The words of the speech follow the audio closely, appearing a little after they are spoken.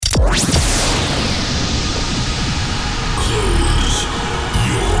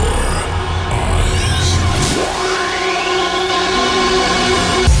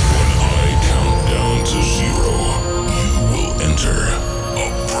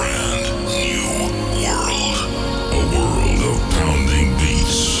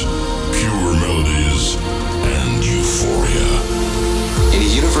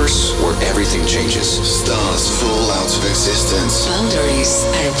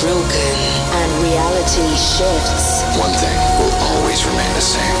broken and reality shifts, one thing will always remain the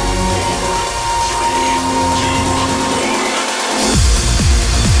same.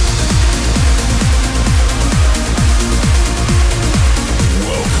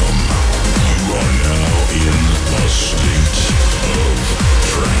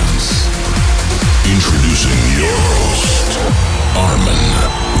 Introducing your host, Armin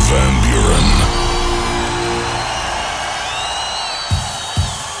van Buren.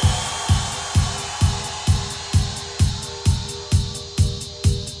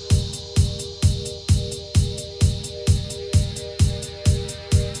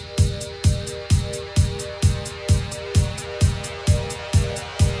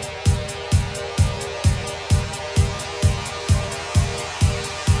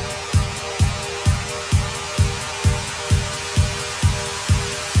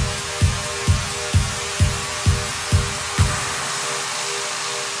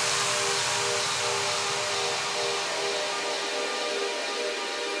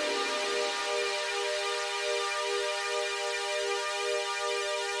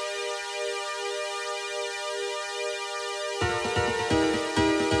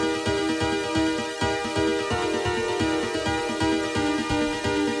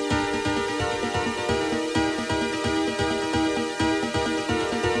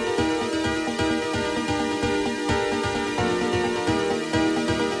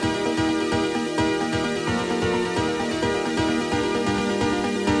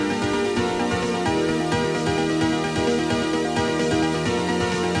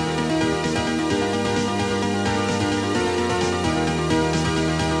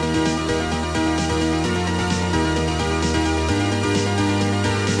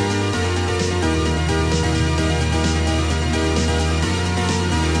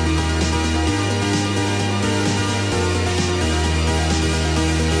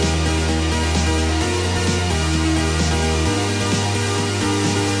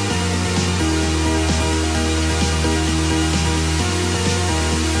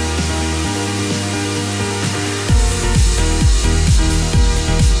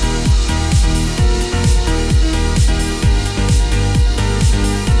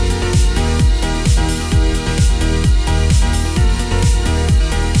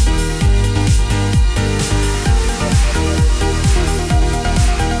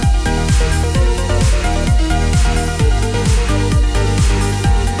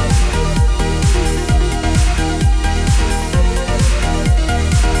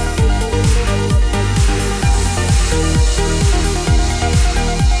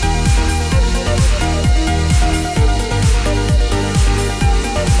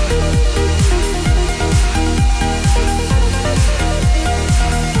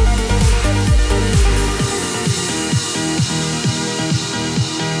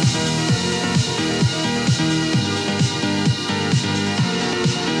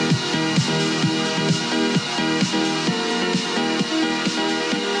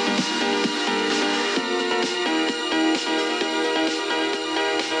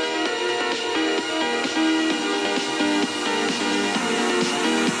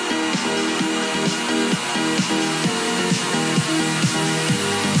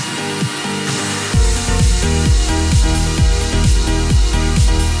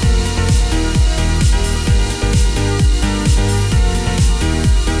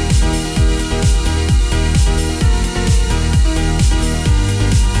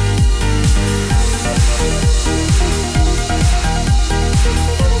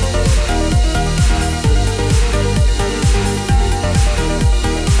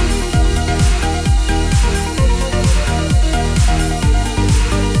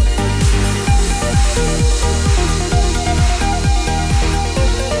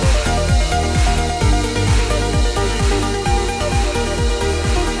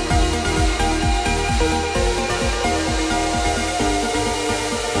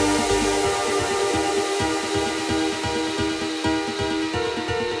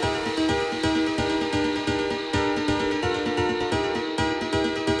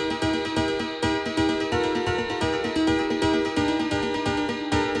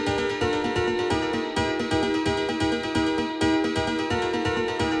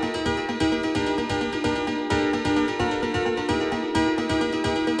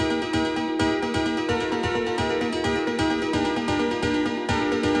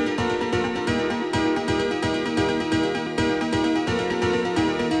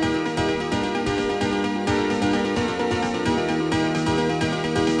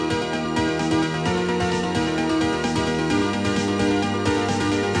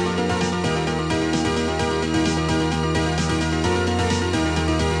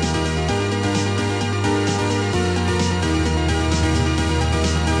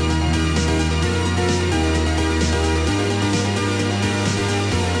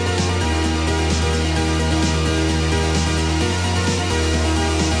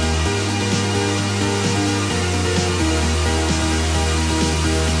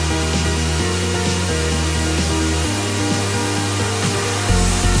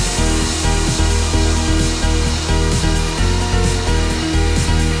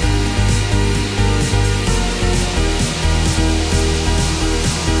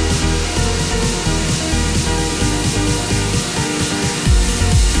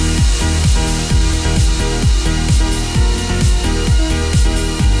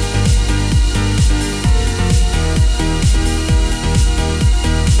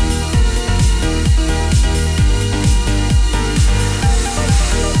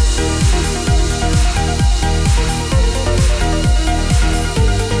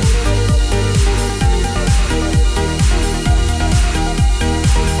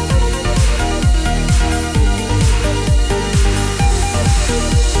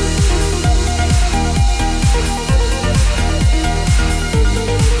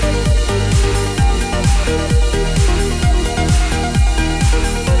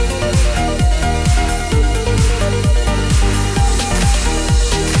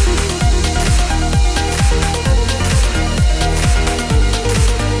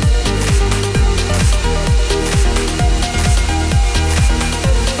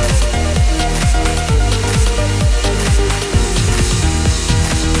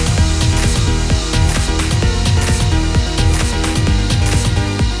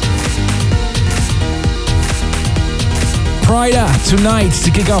 Prida tonight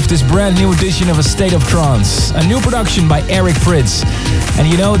to kick off this brand new edition of A State of Trance. A new production by Eric Prydz. And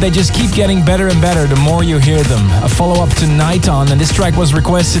you know, they just keep getting better and better the more you hear them. A follow-up to Night On, and this track was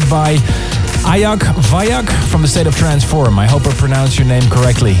requested by Ayak Vayak from the State of Trance Forum. I hope I pronounced your name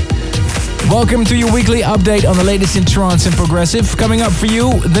correctly. Welcome to your weekly update on the latest in trance and progressive. Coming up for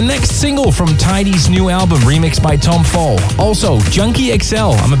you, the next single from Tidy's new album, remixed by Tom Fall. Also, Junkie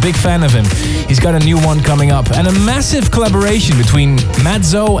XL, I'm a big fan of him. He's got a new one coming up. And a massive collaboration between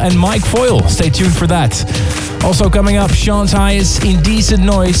Matzo and Mike Foyle. Stay tuned for that. Also coming up, Sean Tyas, Indecent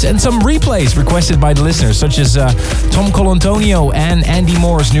Noise, and some replays requested by the listeners, such as Tom Colantonio and Andy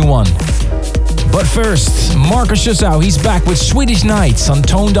Moore's new one. But first, Marcus Schössow, he's back with Swedish Nights on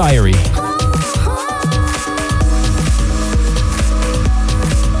Tone Diary.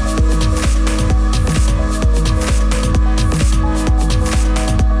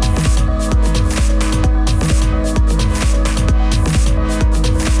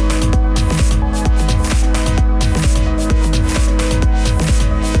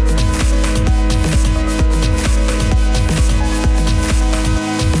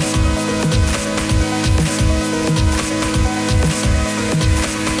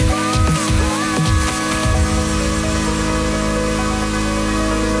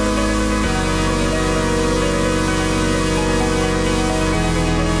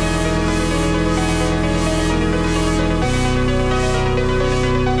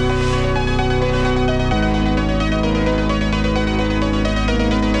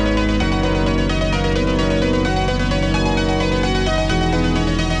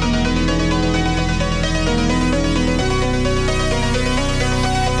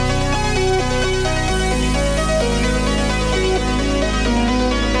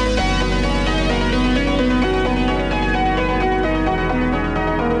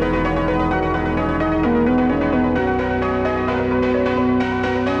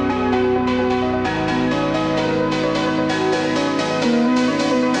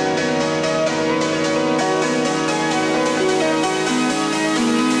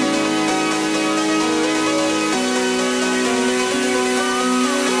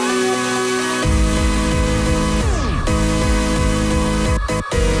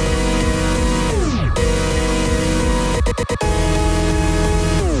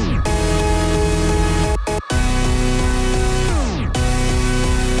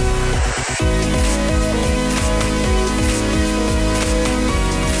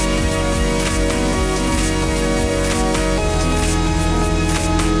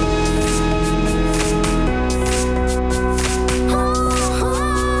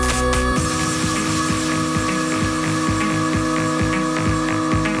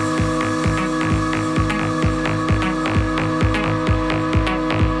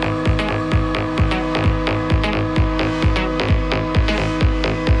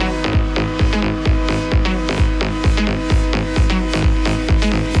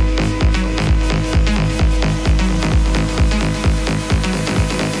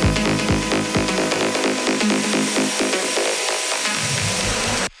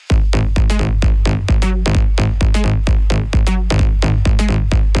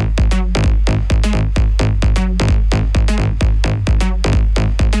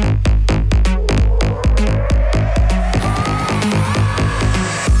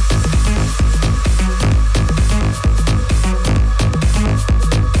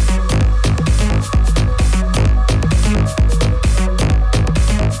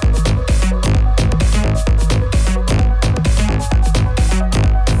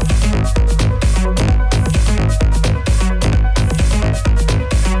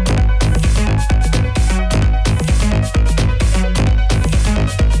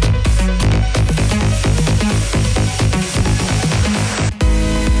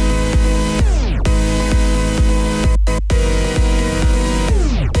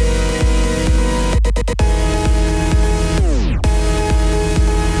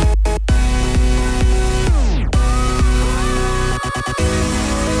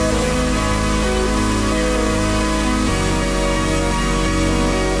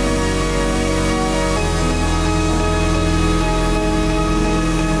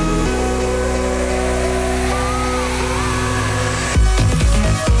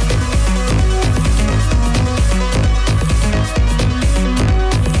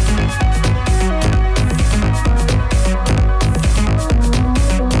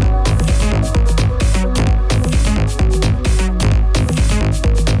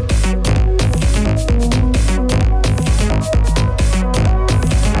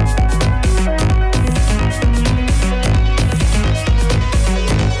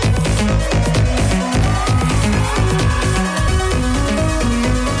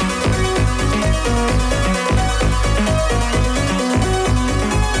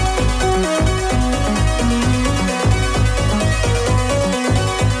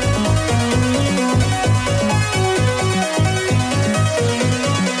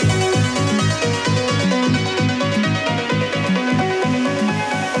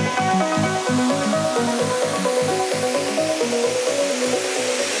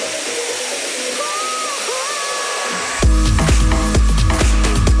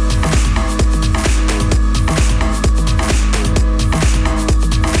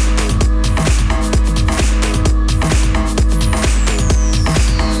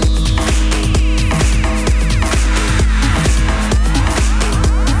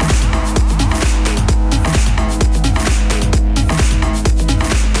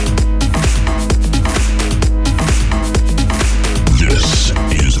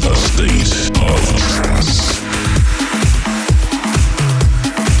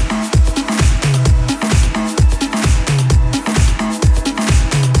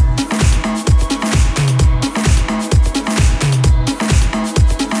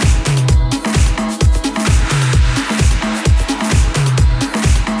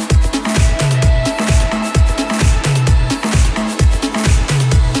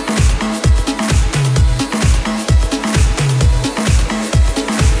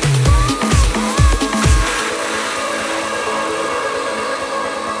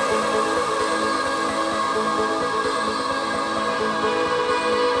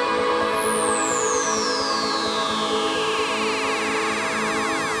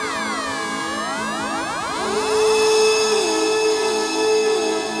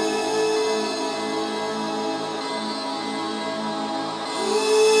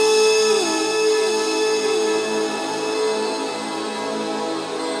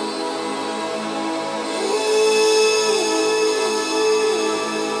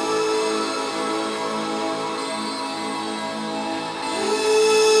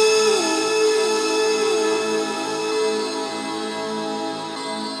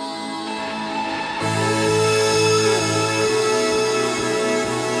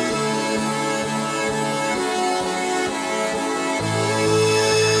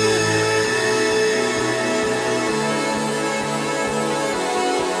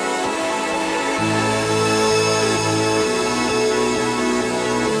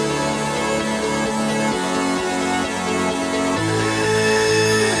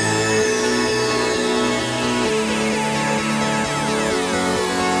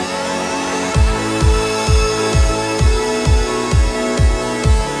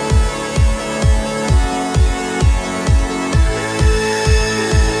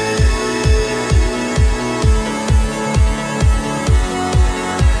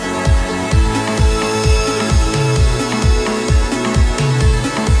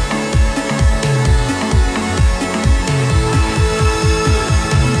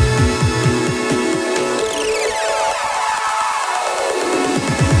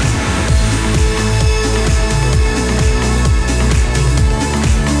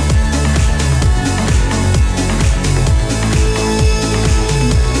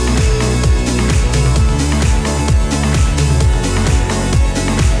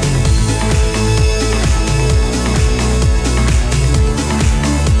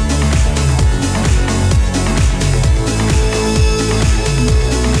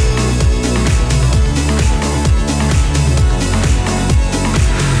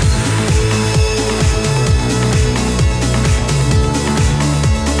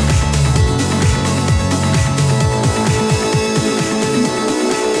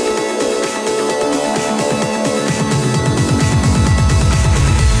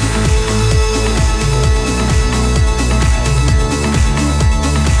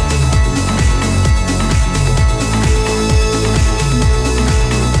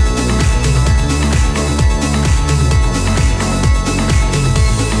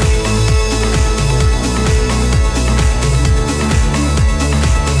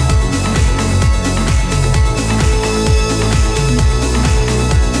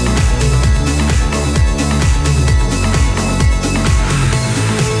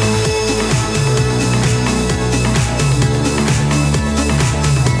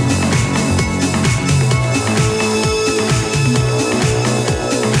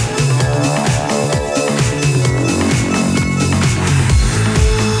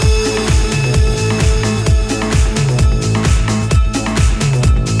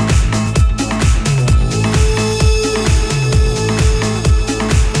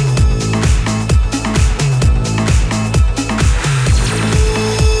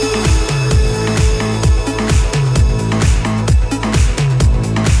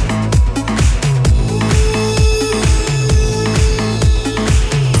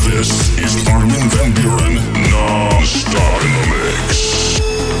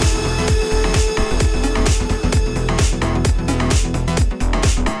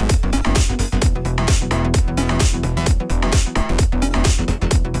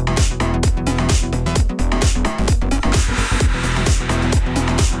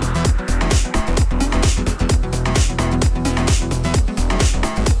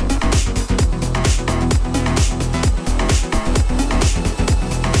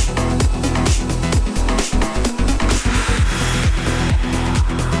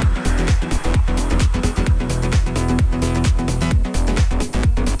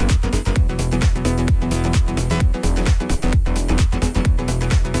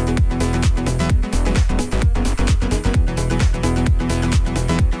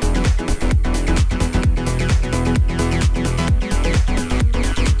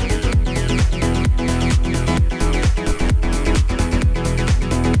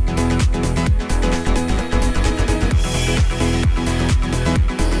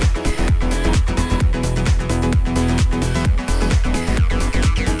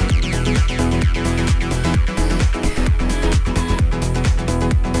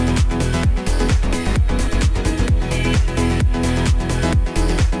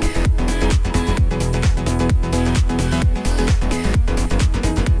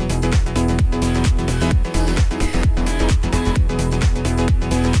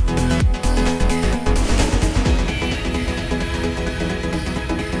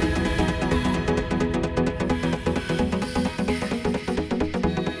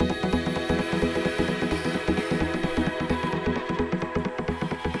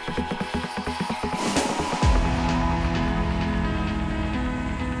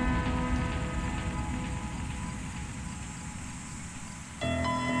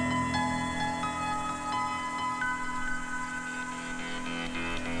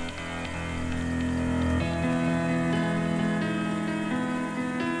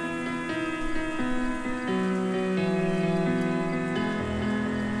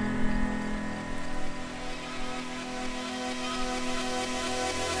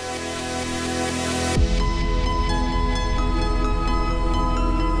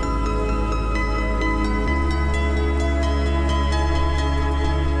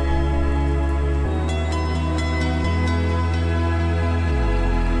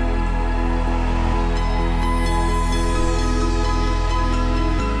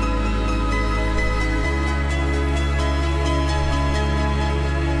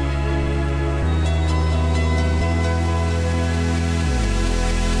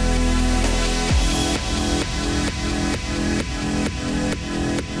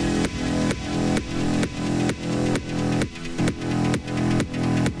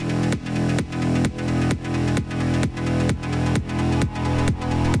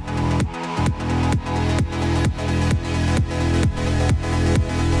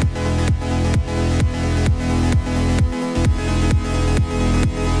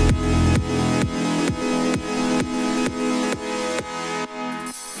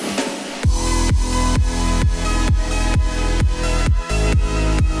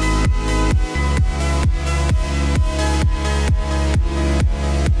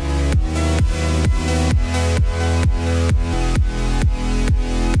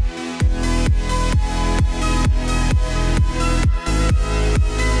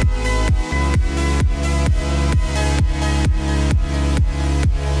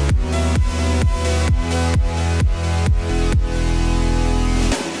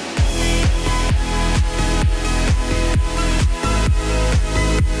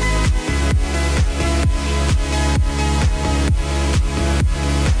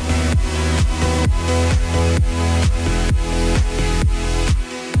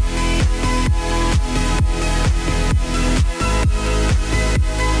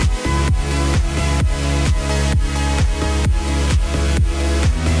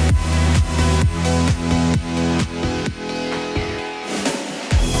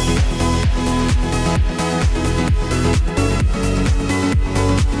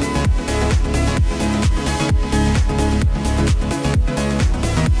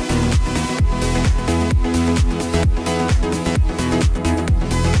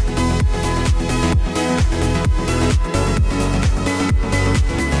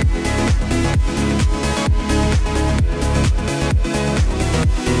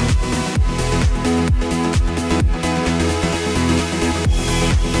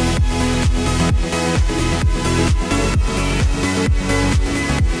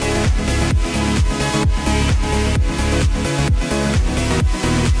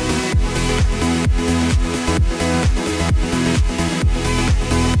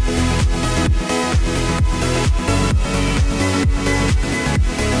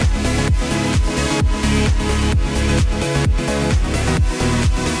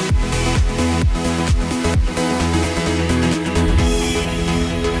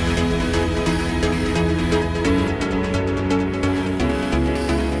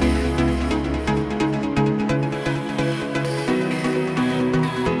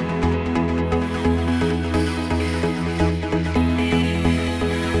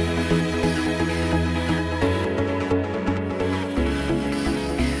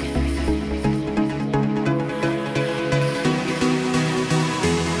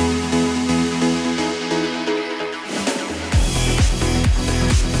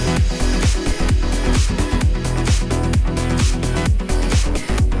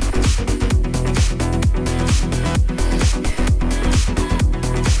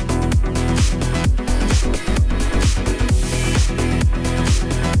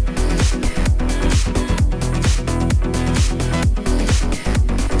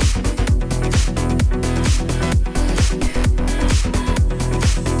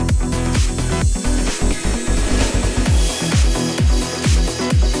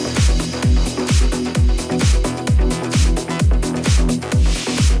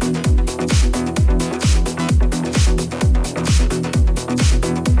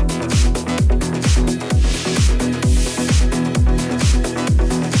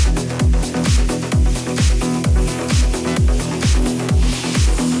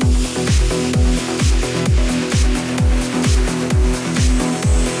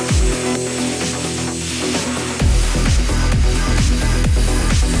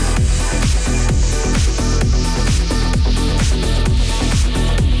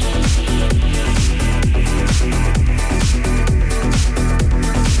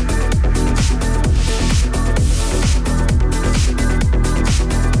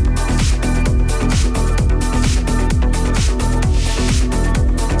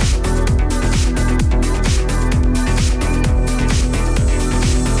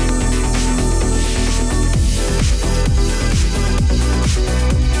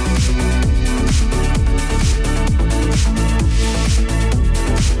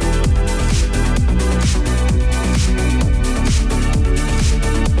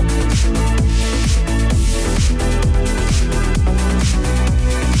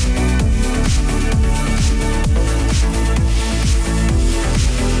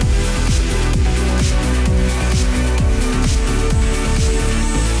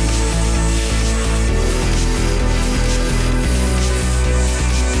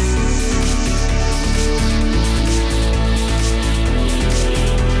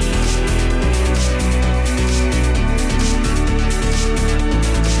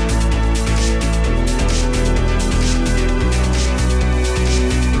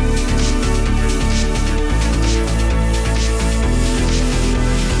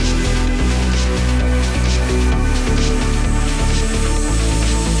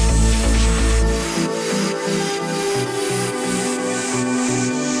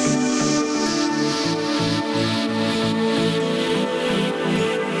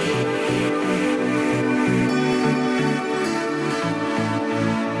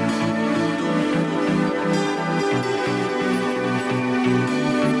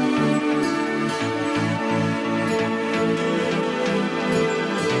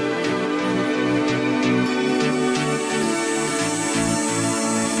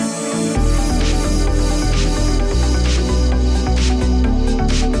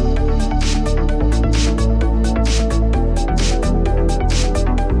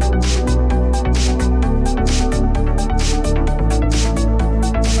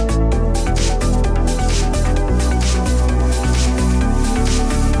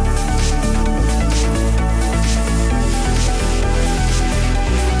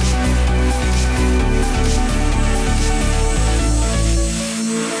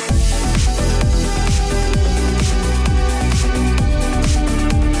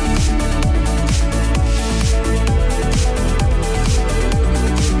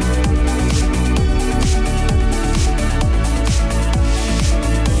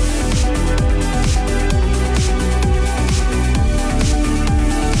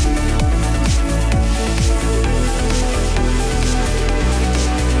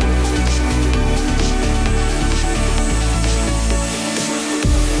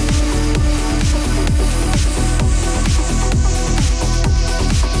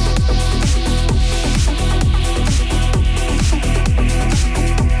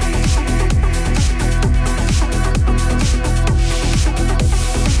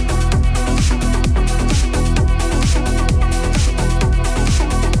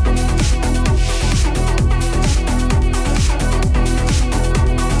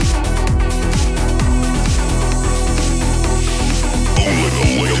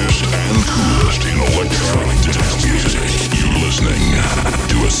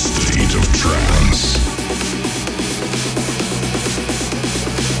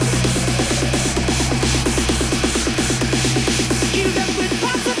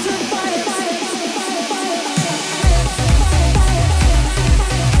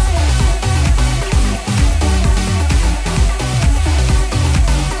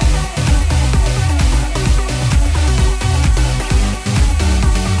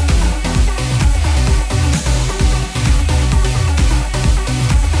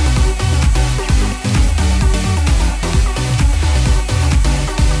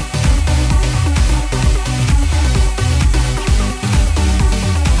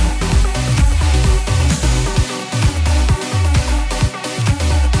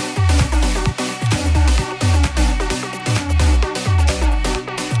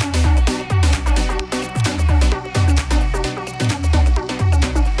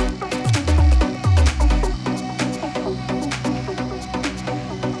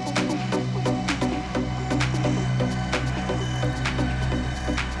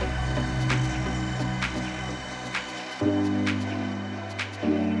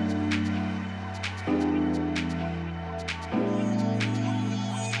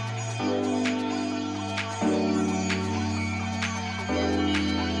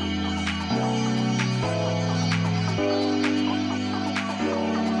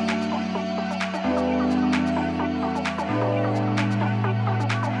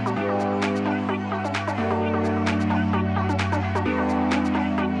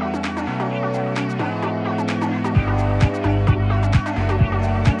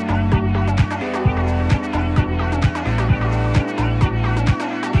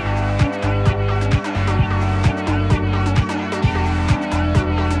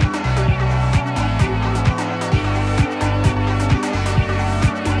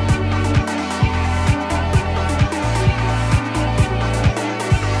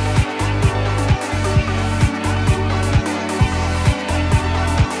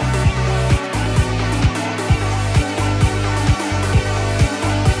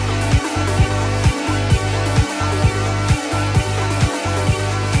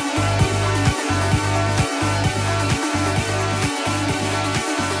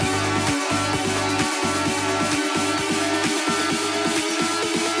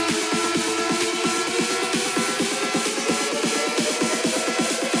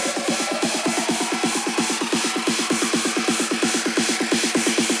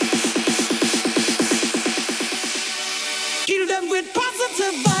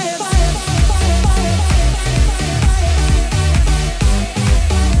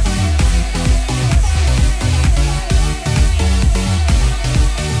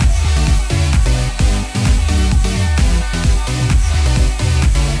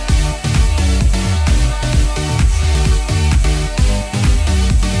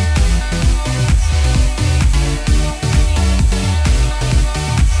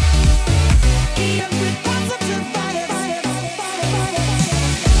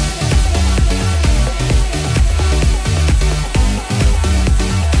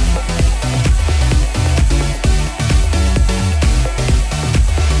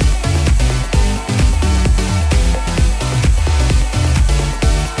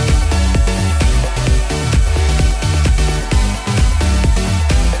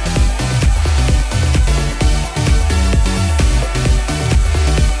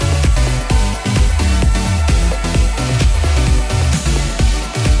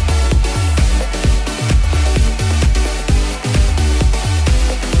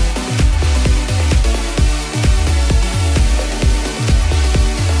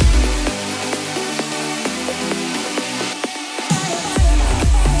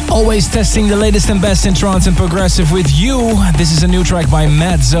 Always testing the latest and best in trance and progressive with you. This is a new track by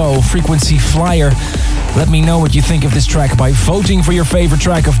Matt Zo, Frequency Flyer. Let me know what you think of this track by voting for your favorite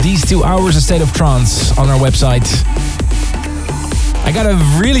track of these 2 hours of State of Trance on our website. I got a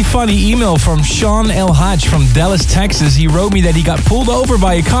really funny email from Sean El Haj from Dallas, Texas. He wrote me that he got pulled over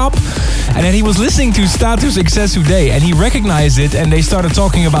by a cop and that he was listening to Status Excessu Day and he recognized it and they started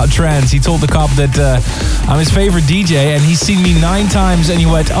talking about trance. He told the cop that I'm his favorite DJ and he's seen me 9 times and he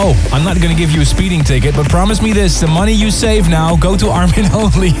went, oh, I'm not going to give you a speeding ticket, but promise me this, the money you save now, go to Armin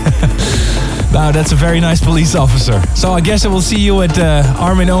Only. Wow, that's a very nice police officer. So I guess I will see you at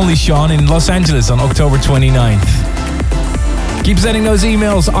Armin Only, Sean, in Los Angeles on October 29th. Keep sending those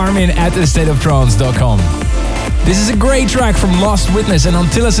emails, armin@thestateoftrance.com. This is a great track from Lost Witness and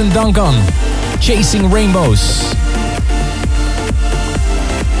Antilles and Duncan, Chasing Rainbows.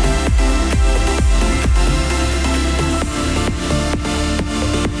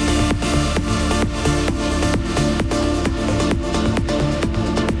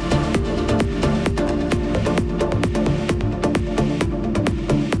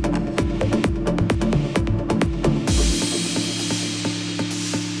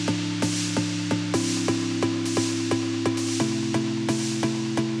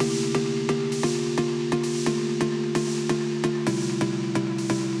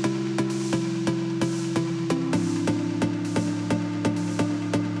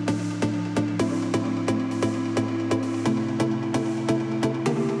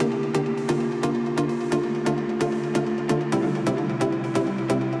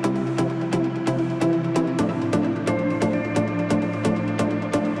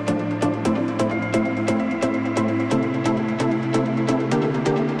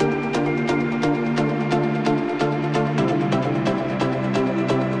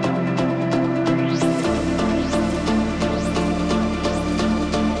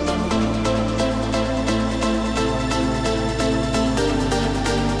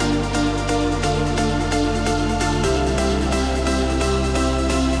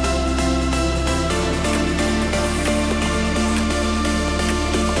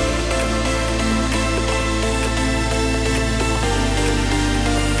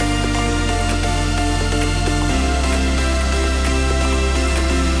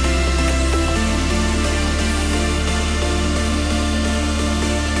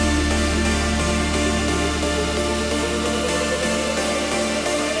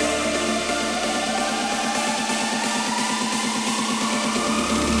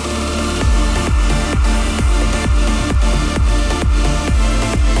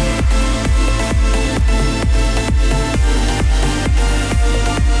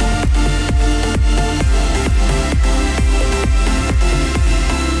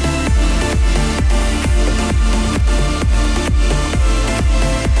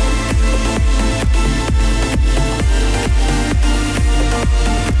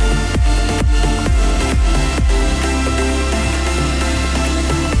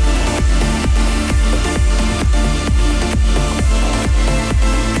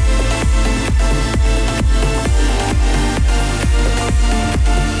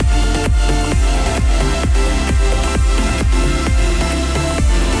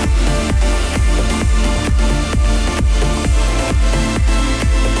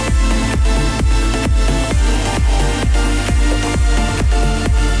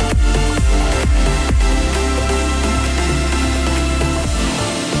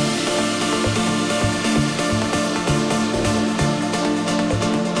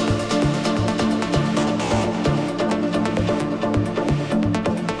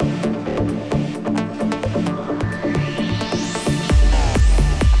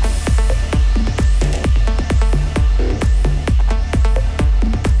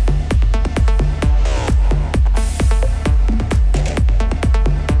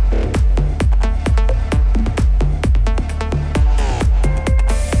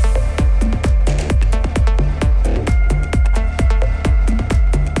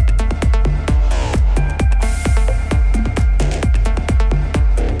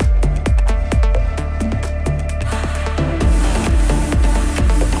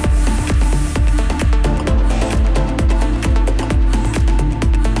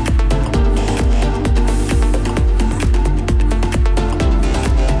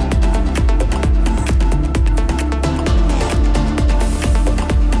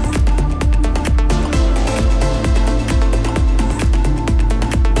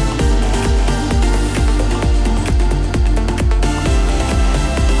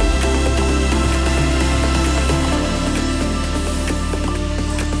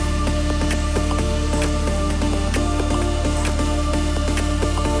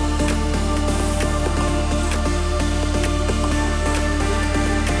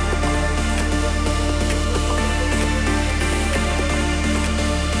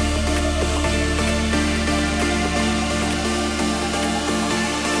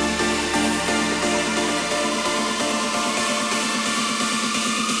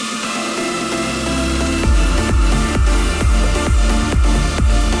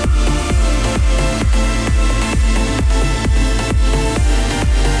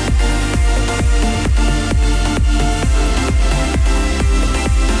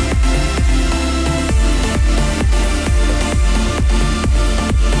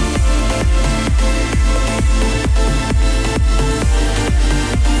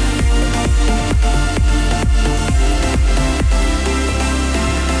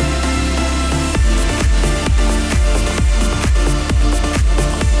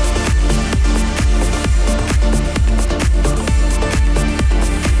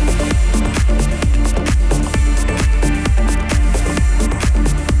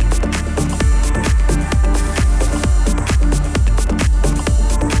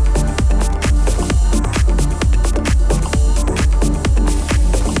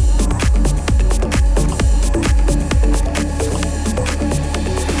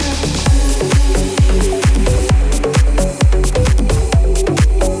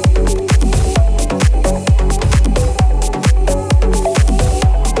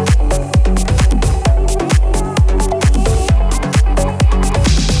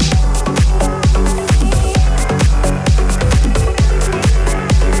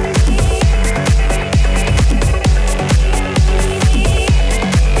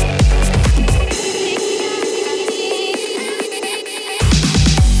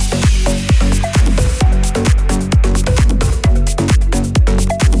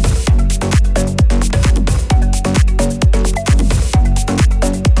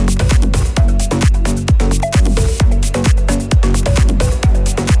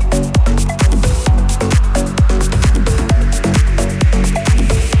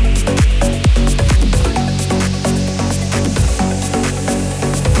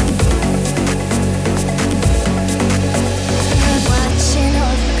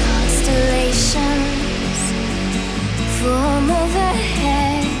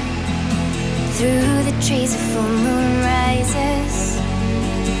 trees, a full moon rises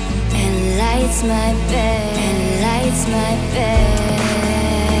and lights my bed, and lights my bed.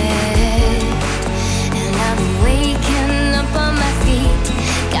 And I'm waking up on my feet,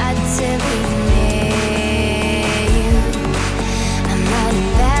 got to be near you. I'm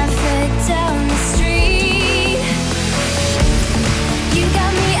running barefoot down the street. You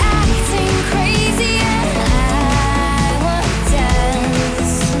got me acting crazy and I want to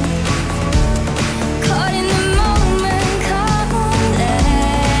dance. Caught in the moment, come on,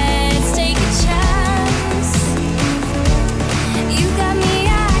 let's take a chance. You got me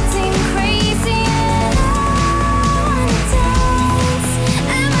acting crazy and I want to dance.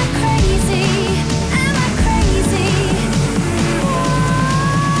 Am I crazy? Am I crazy?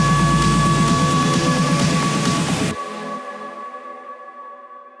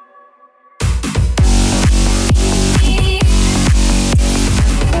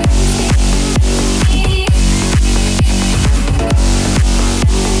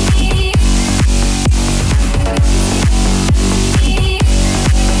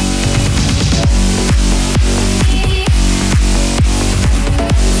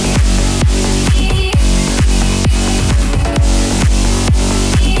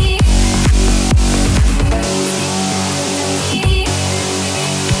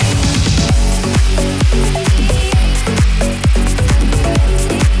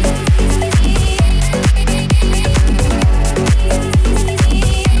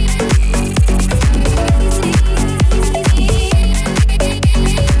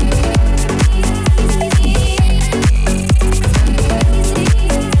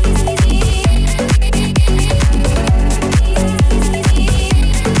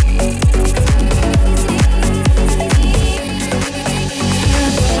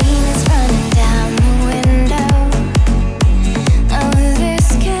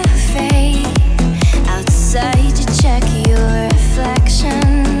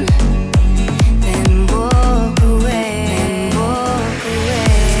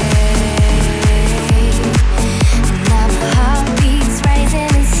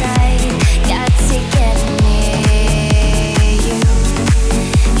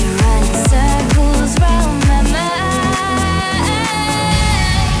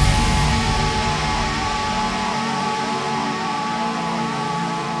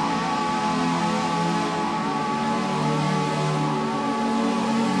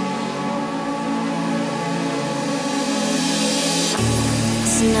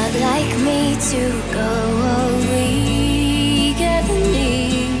 It's not like me to go all weak at the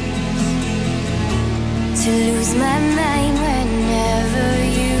knees, to lose my mind whenever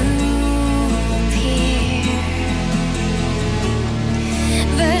you appear.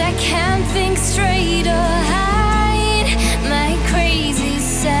 But I can't think straight or hide my crazy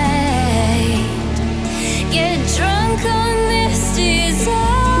side. Get drunk on this desire.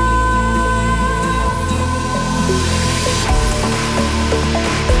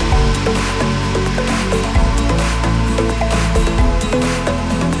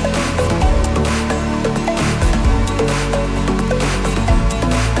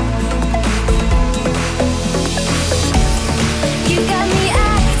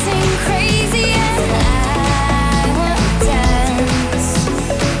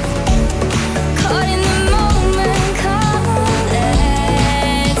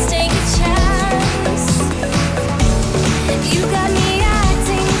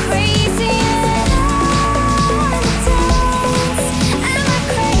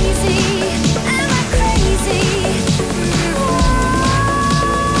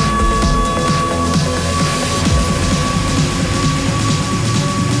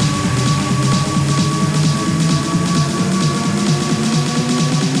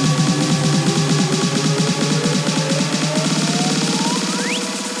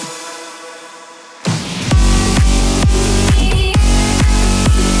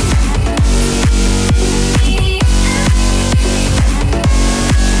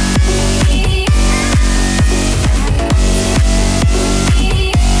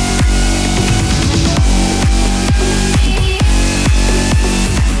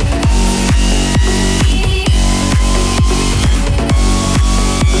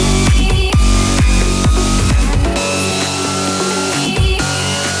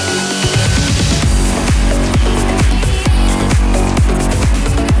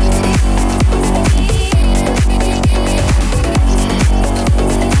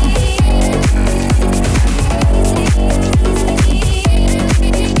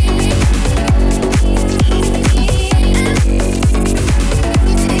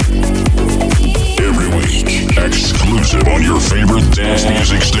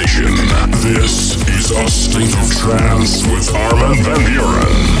 Edition. This is A State of Trance with Armin van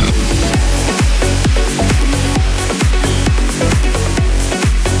Buuren.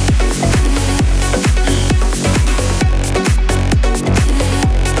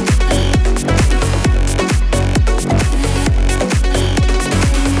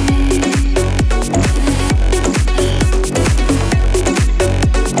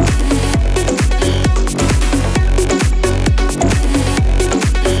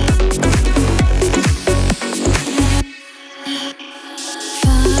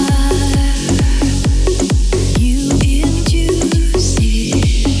 Far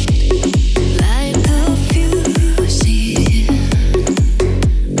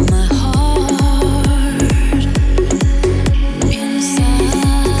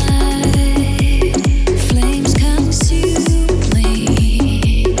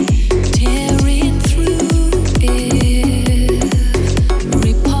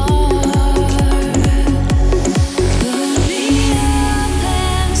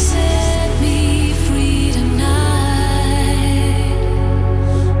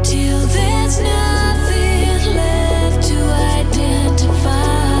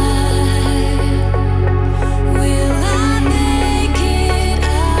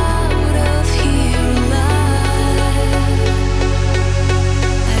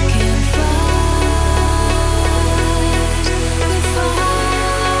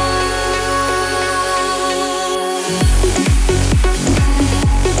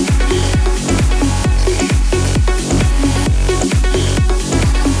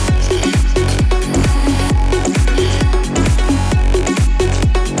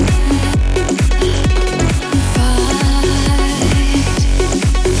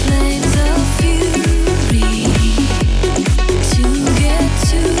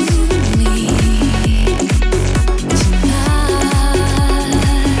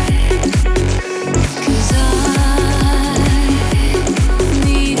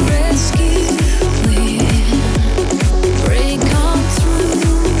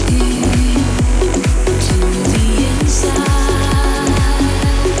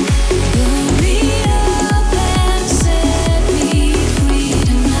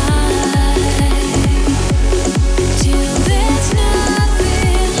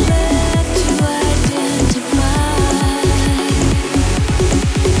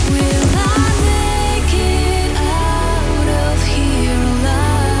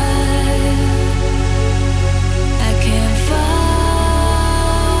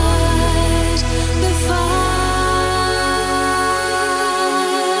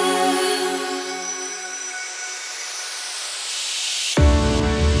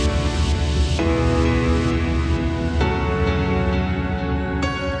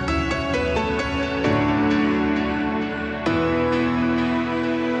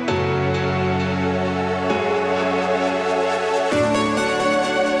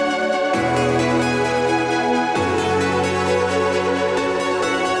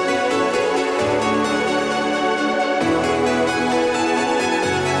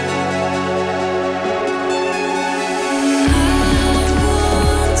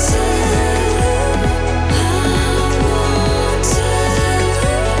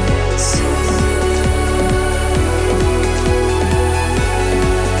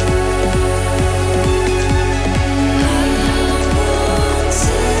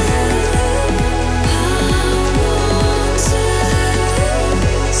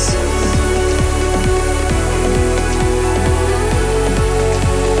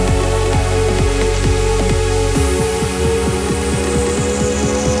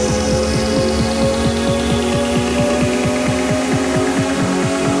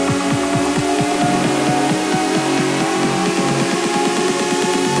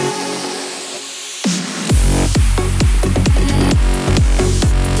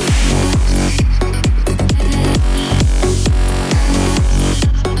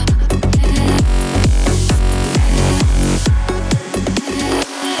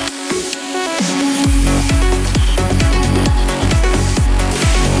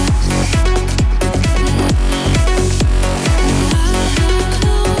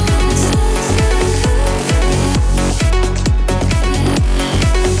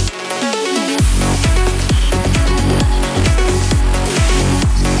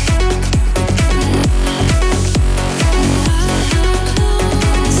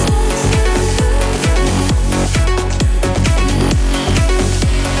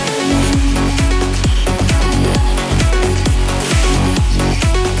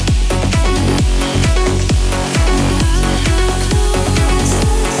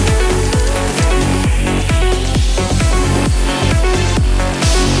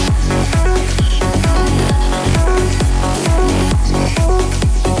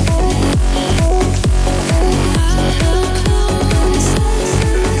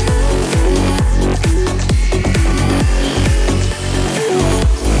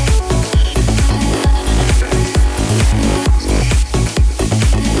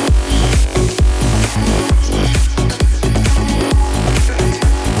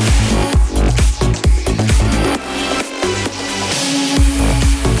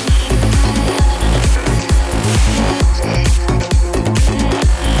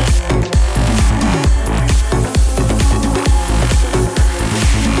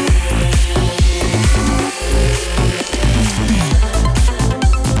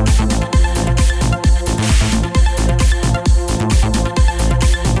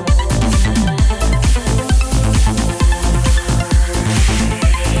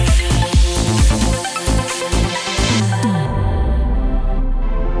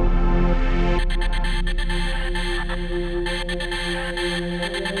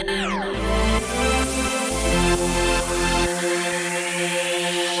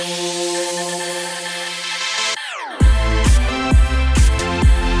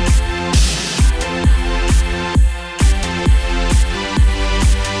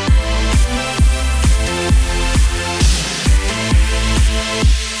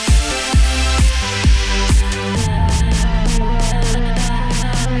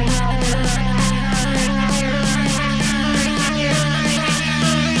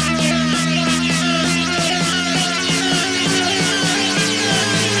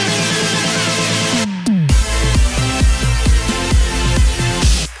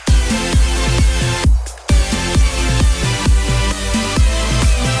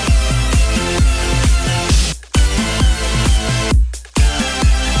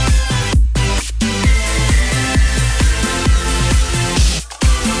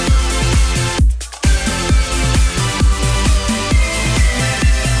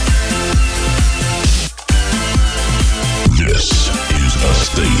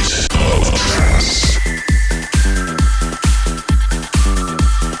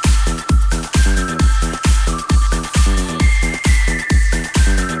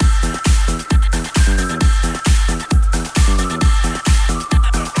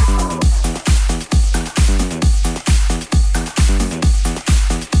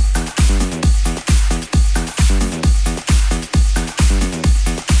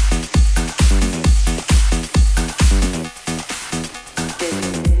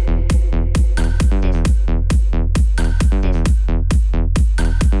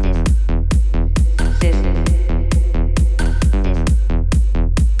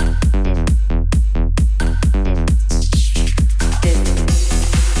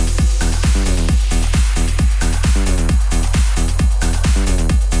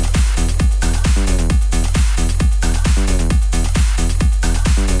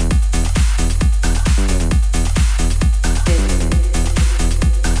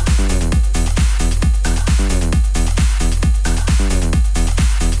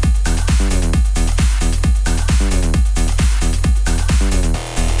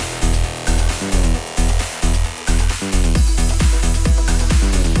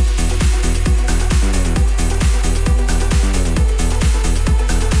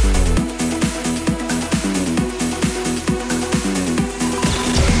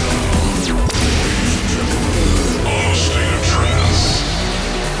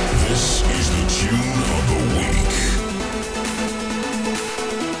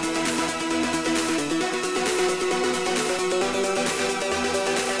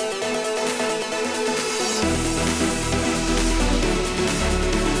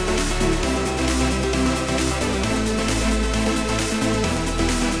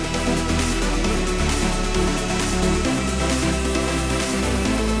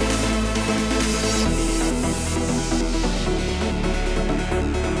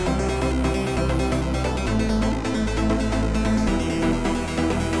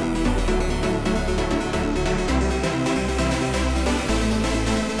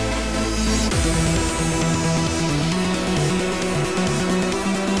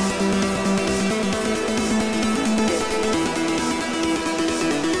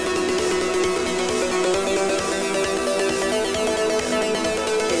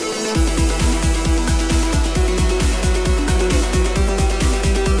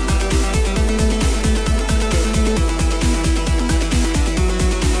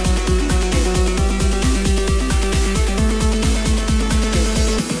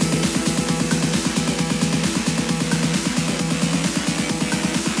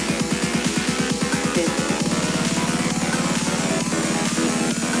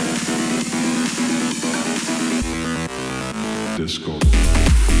disco.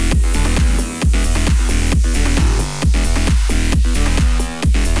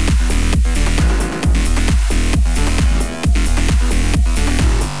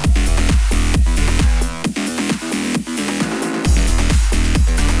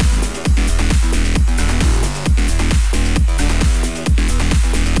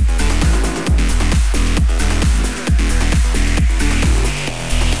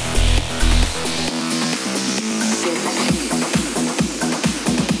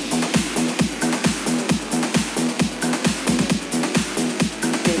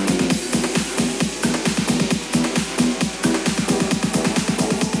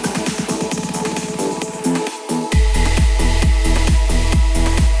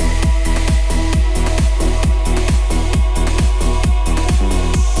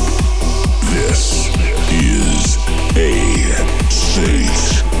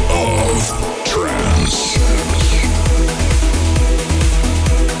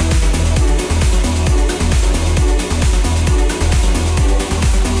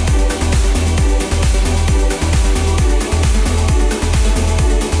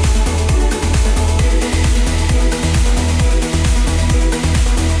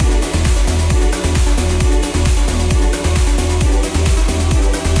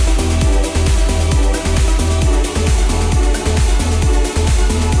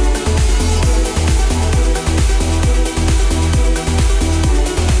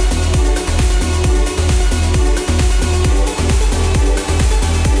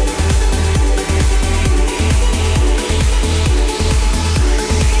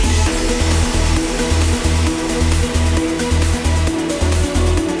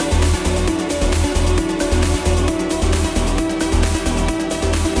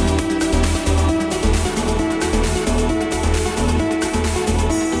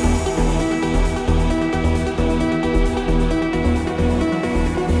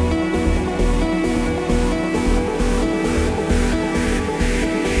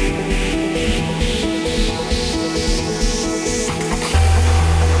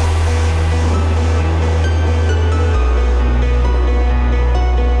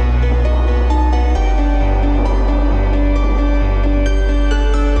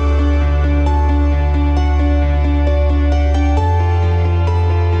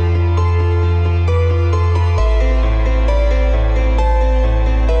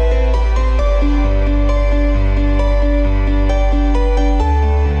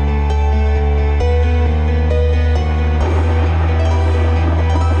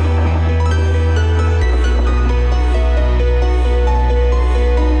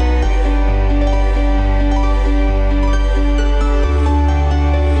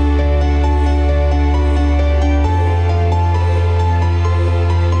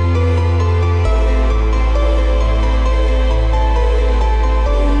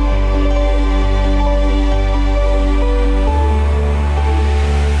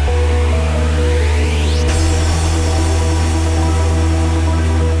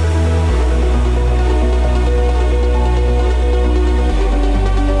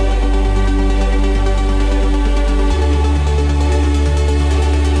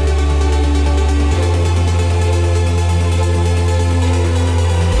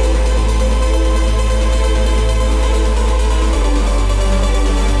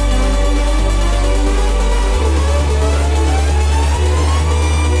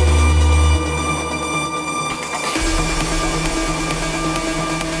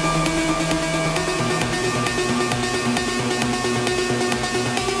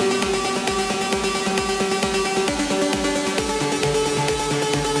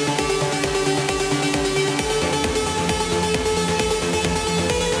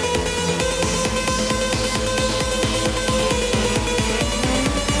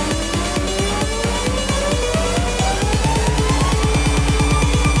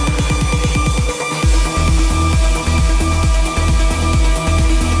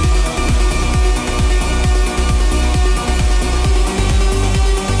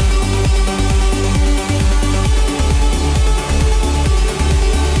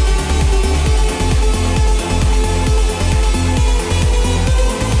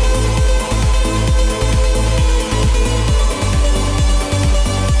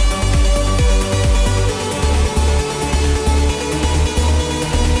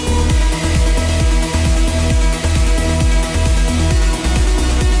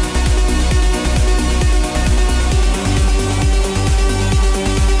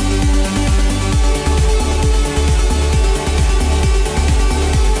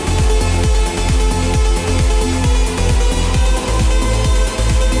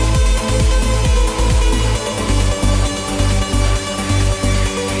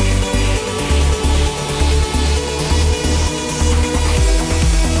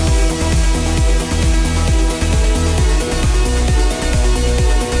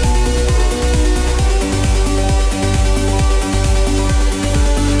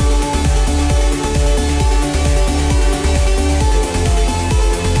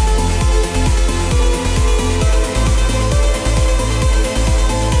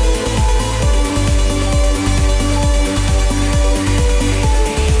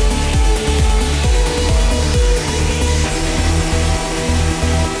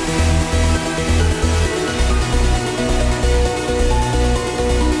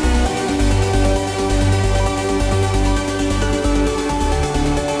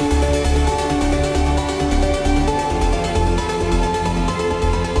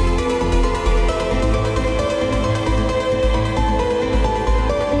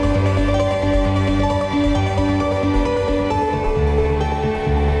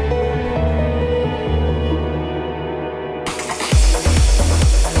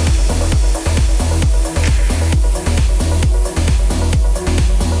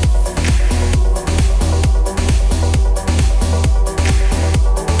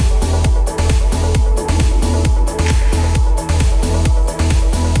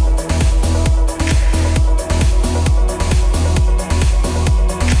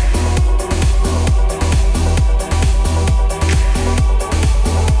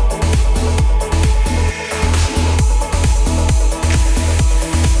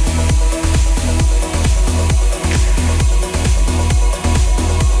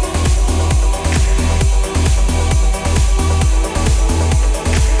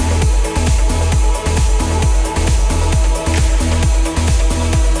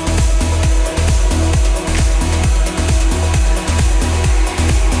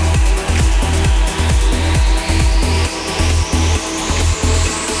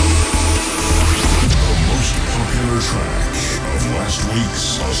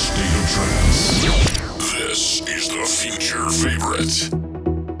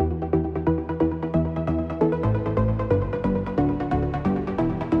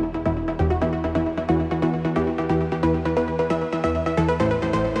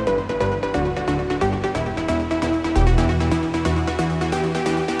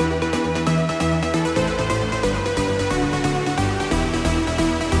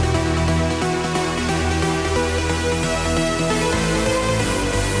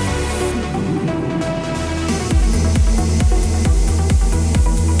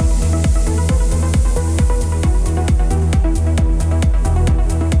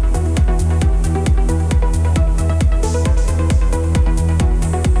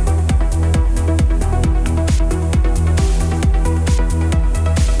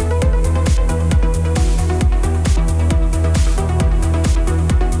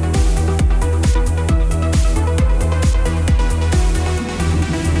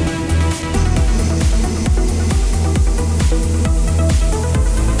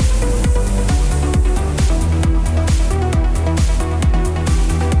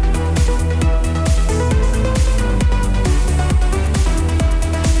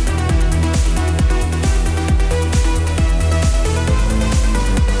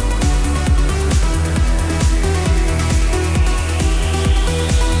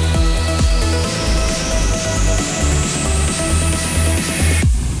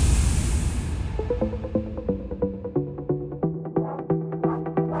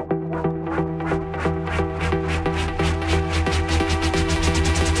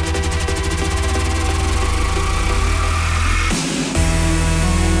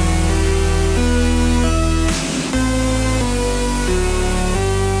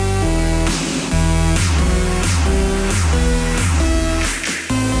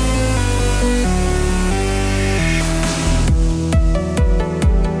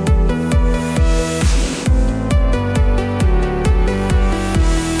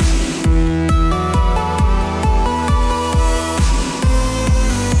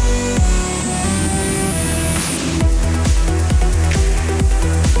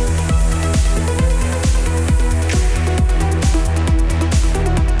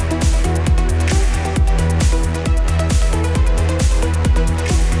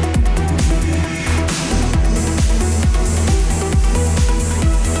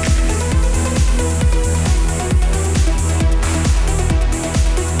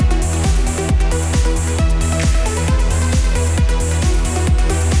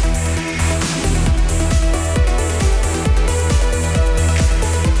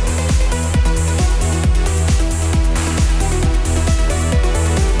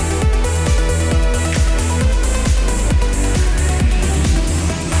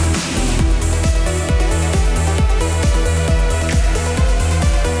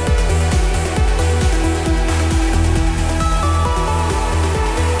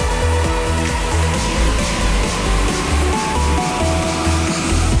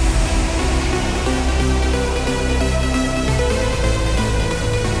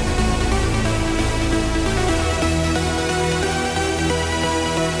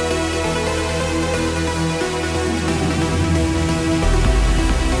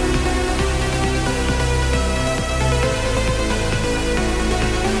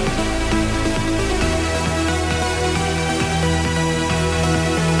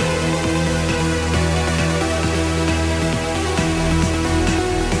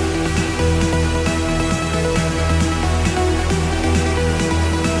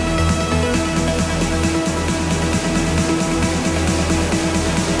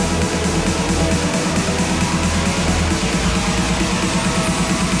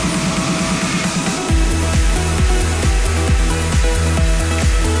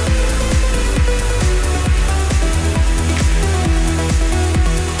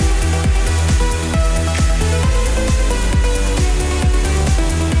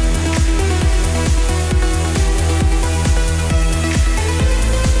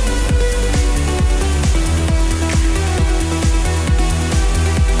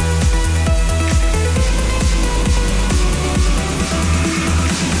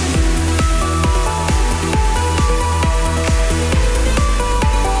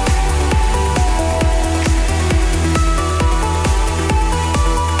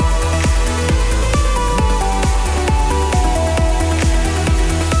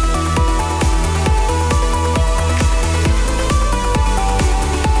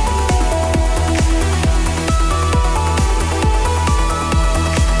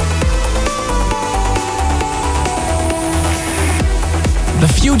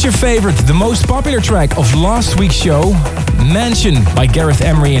 future favorite, the most popular track of last week's show, Mansion by Gareth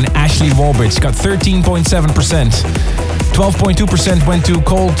Emery and Ashley Walbridge, got 13.7%. 12.2% went to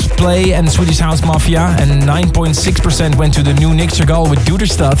Coldplay and Swedish House Mafia, and 9.6% went to the new Nick Chagall with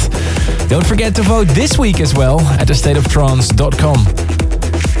Duderstad. Don't forget to vote this week as well at thestateoftrance.com.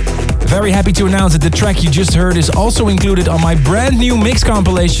 Very happy to announce that the track you just heard is also included on my brand new mix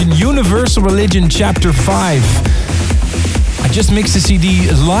compilation, Universal Religion Chapter 5. I just mixed the CD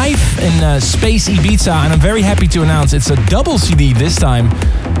live in Space Ibiza, and I'm very happy to announce it's a double CD this time.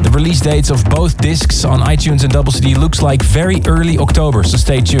 The release dates of both discs on iTunes and double CD looks like very early October, so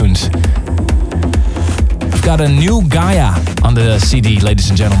stay tuned. I've got a new Gaia on the CD, ladies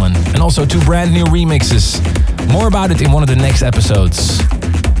and gentlemen, and also 2 brand new remixes. More about it in one of the next episodes.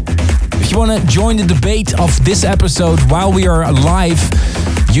 If you want to join the debate of this episode while we are live,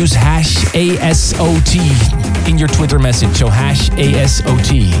 use hash ASOT in your Twitter message, so hash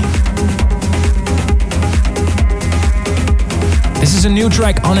ASOT. This is a new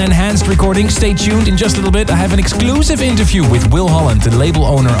track on Enhanced Recordings. Stay tuned. In just a little bit, I have an exclusive interview with Will Holland, the label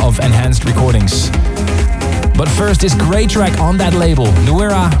owner of Enhanced Recordings. But first, this great track on that label,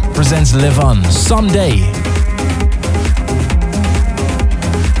 Nuera presents Live On, Someday.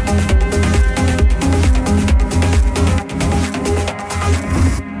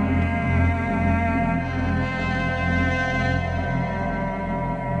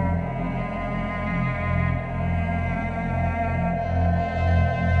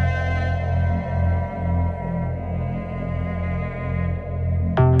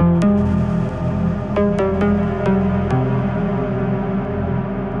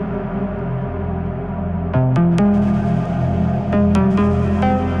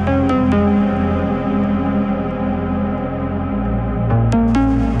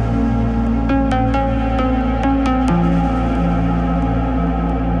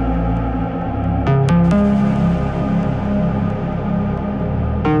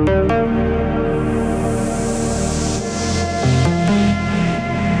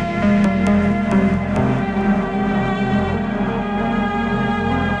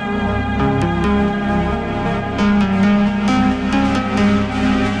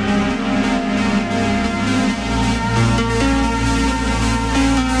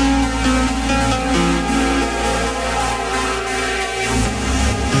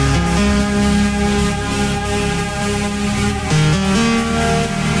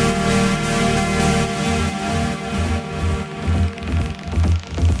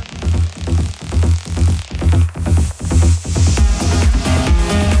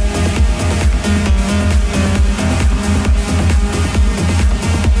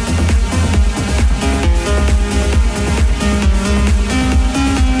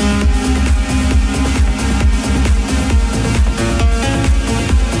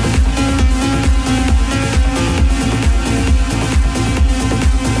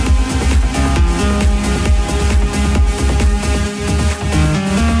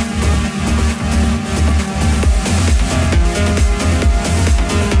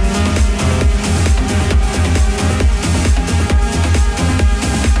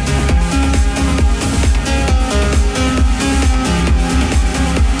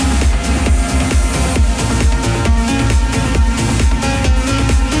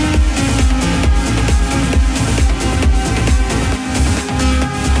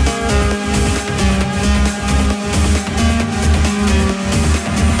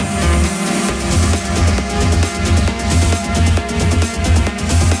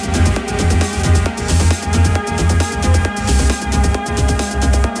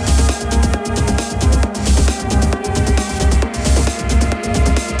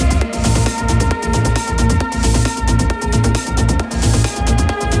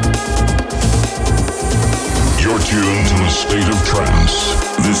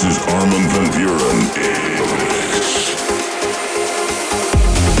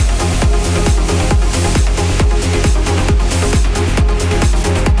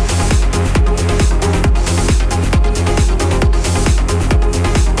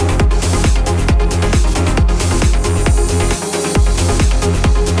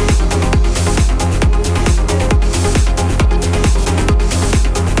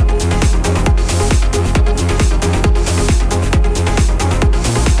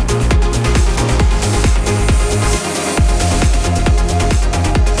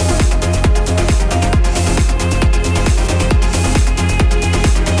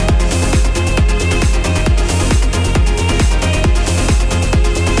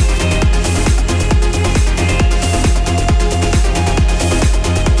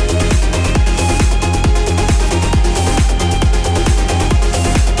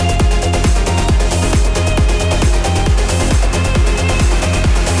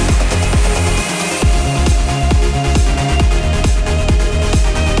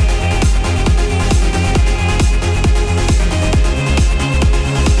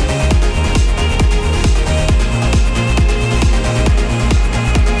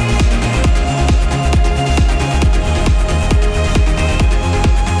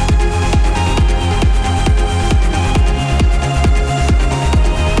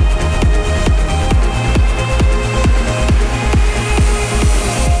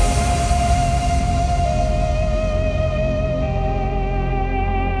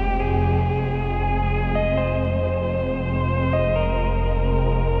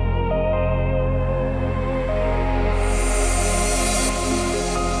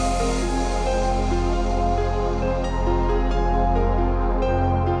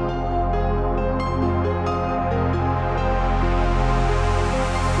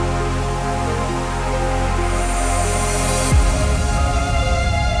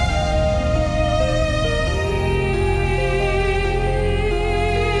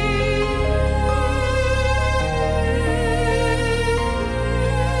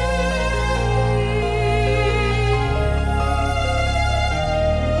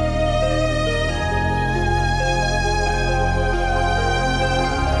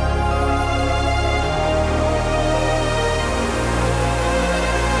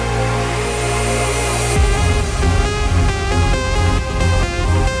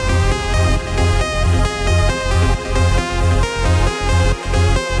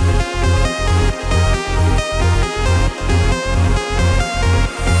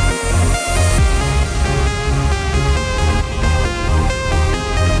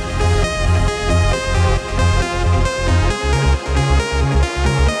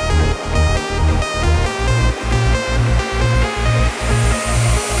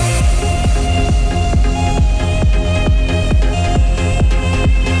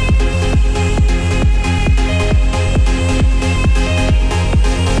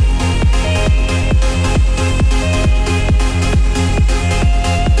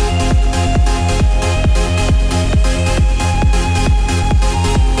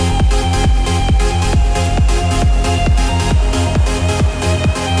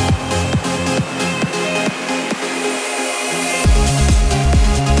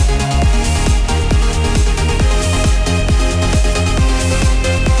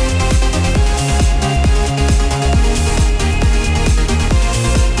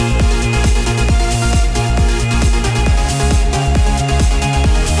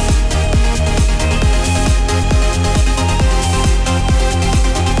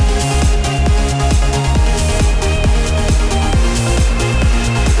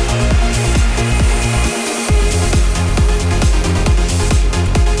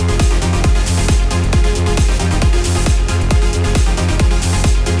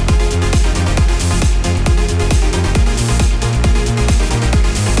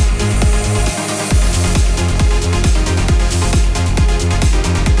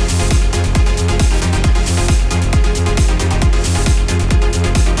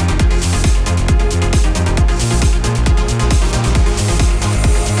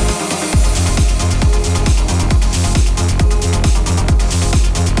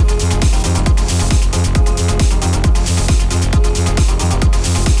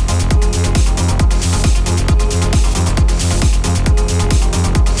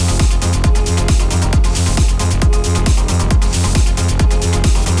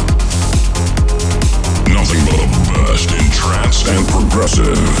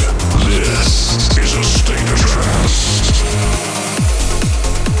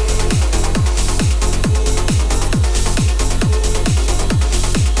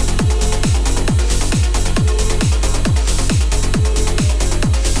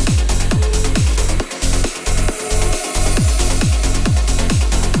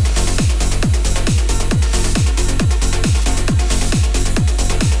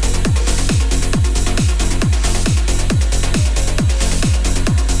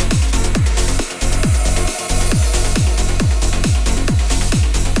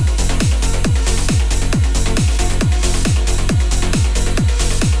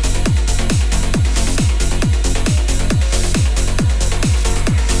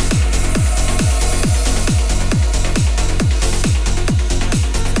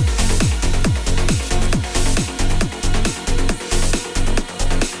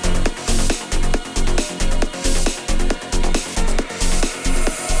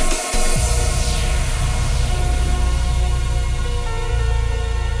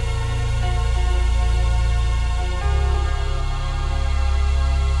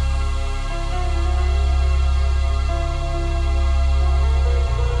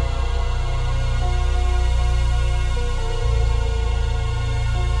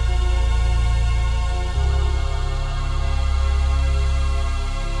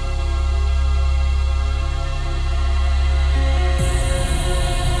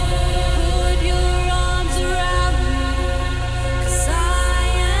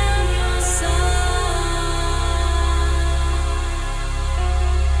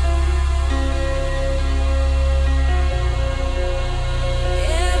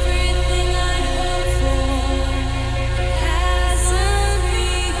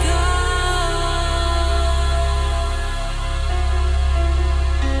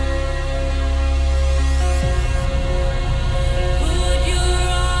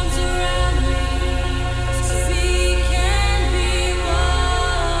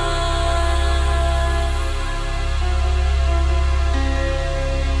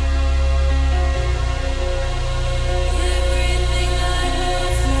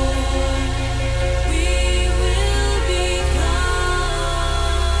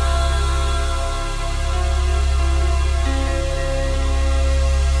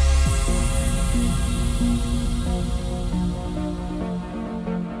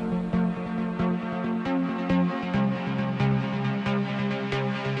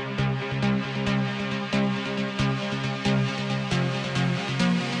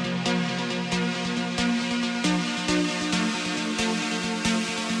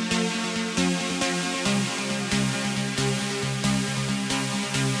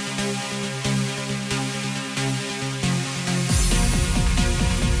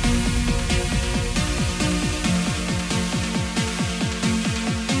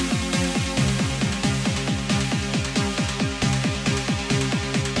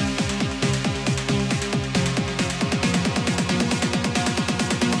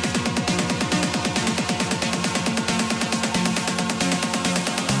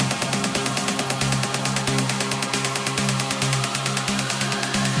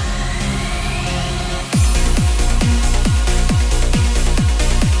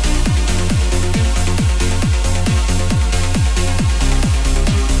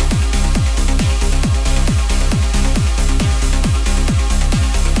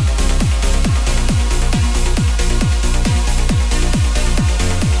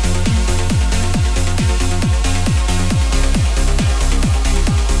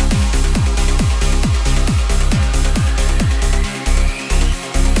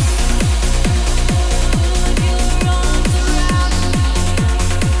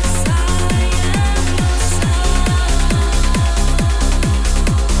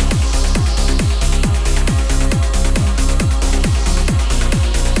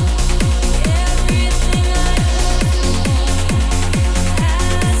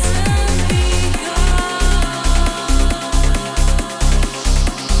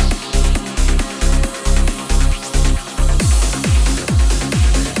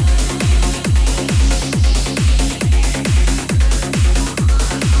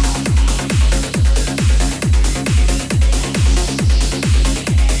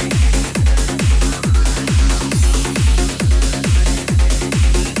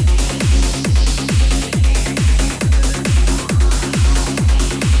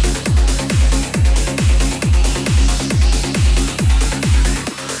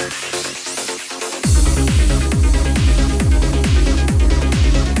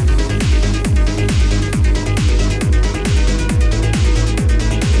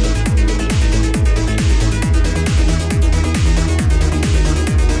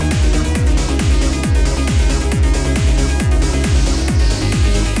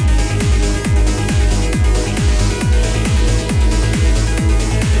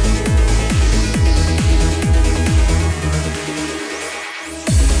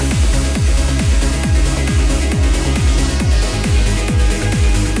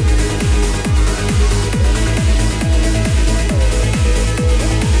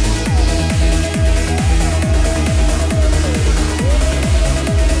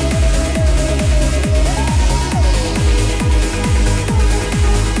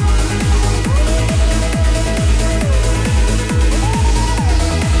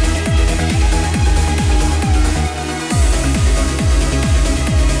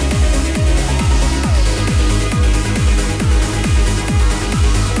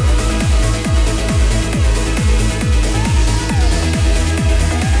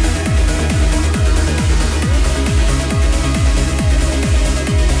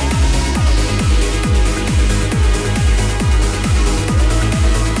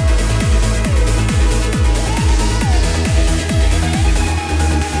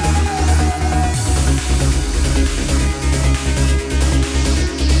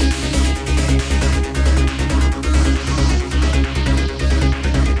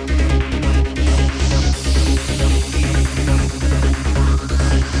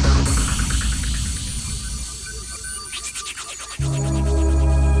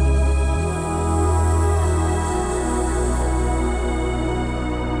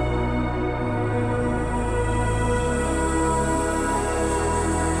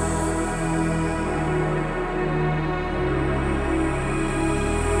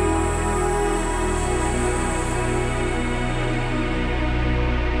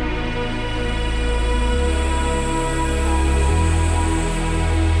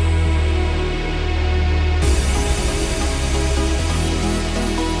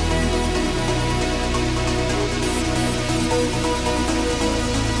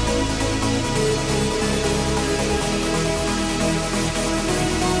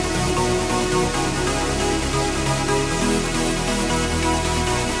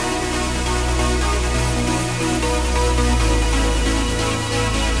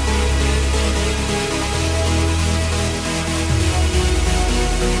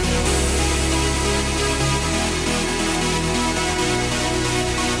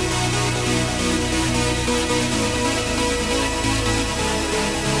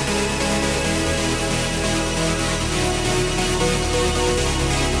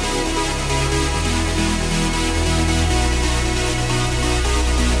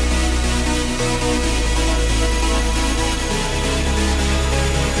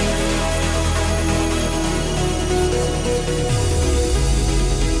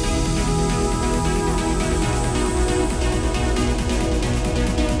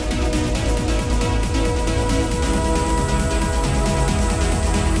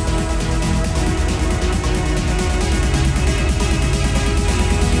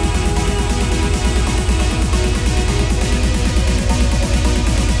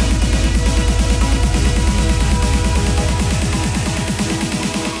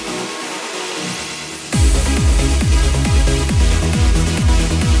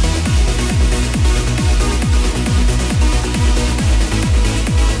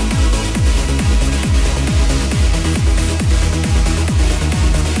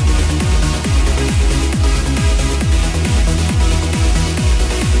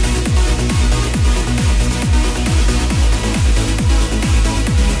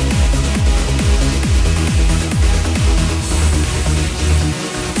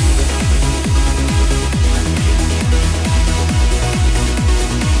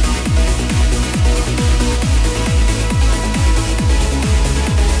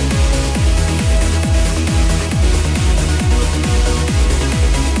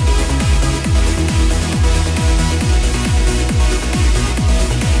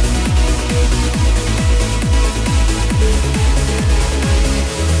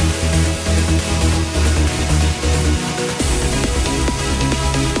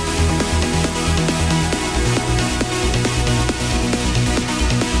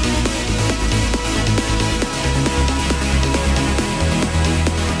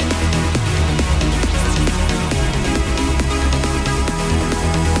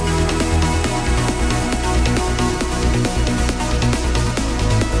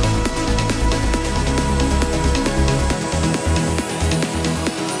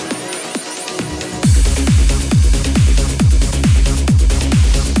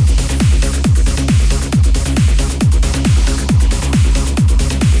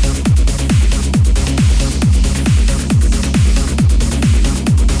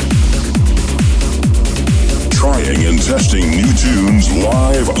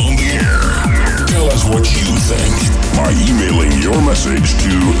 live on the air. Tell us what you think by emailing your message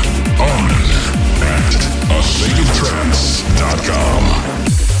to on@astateoftrance.com.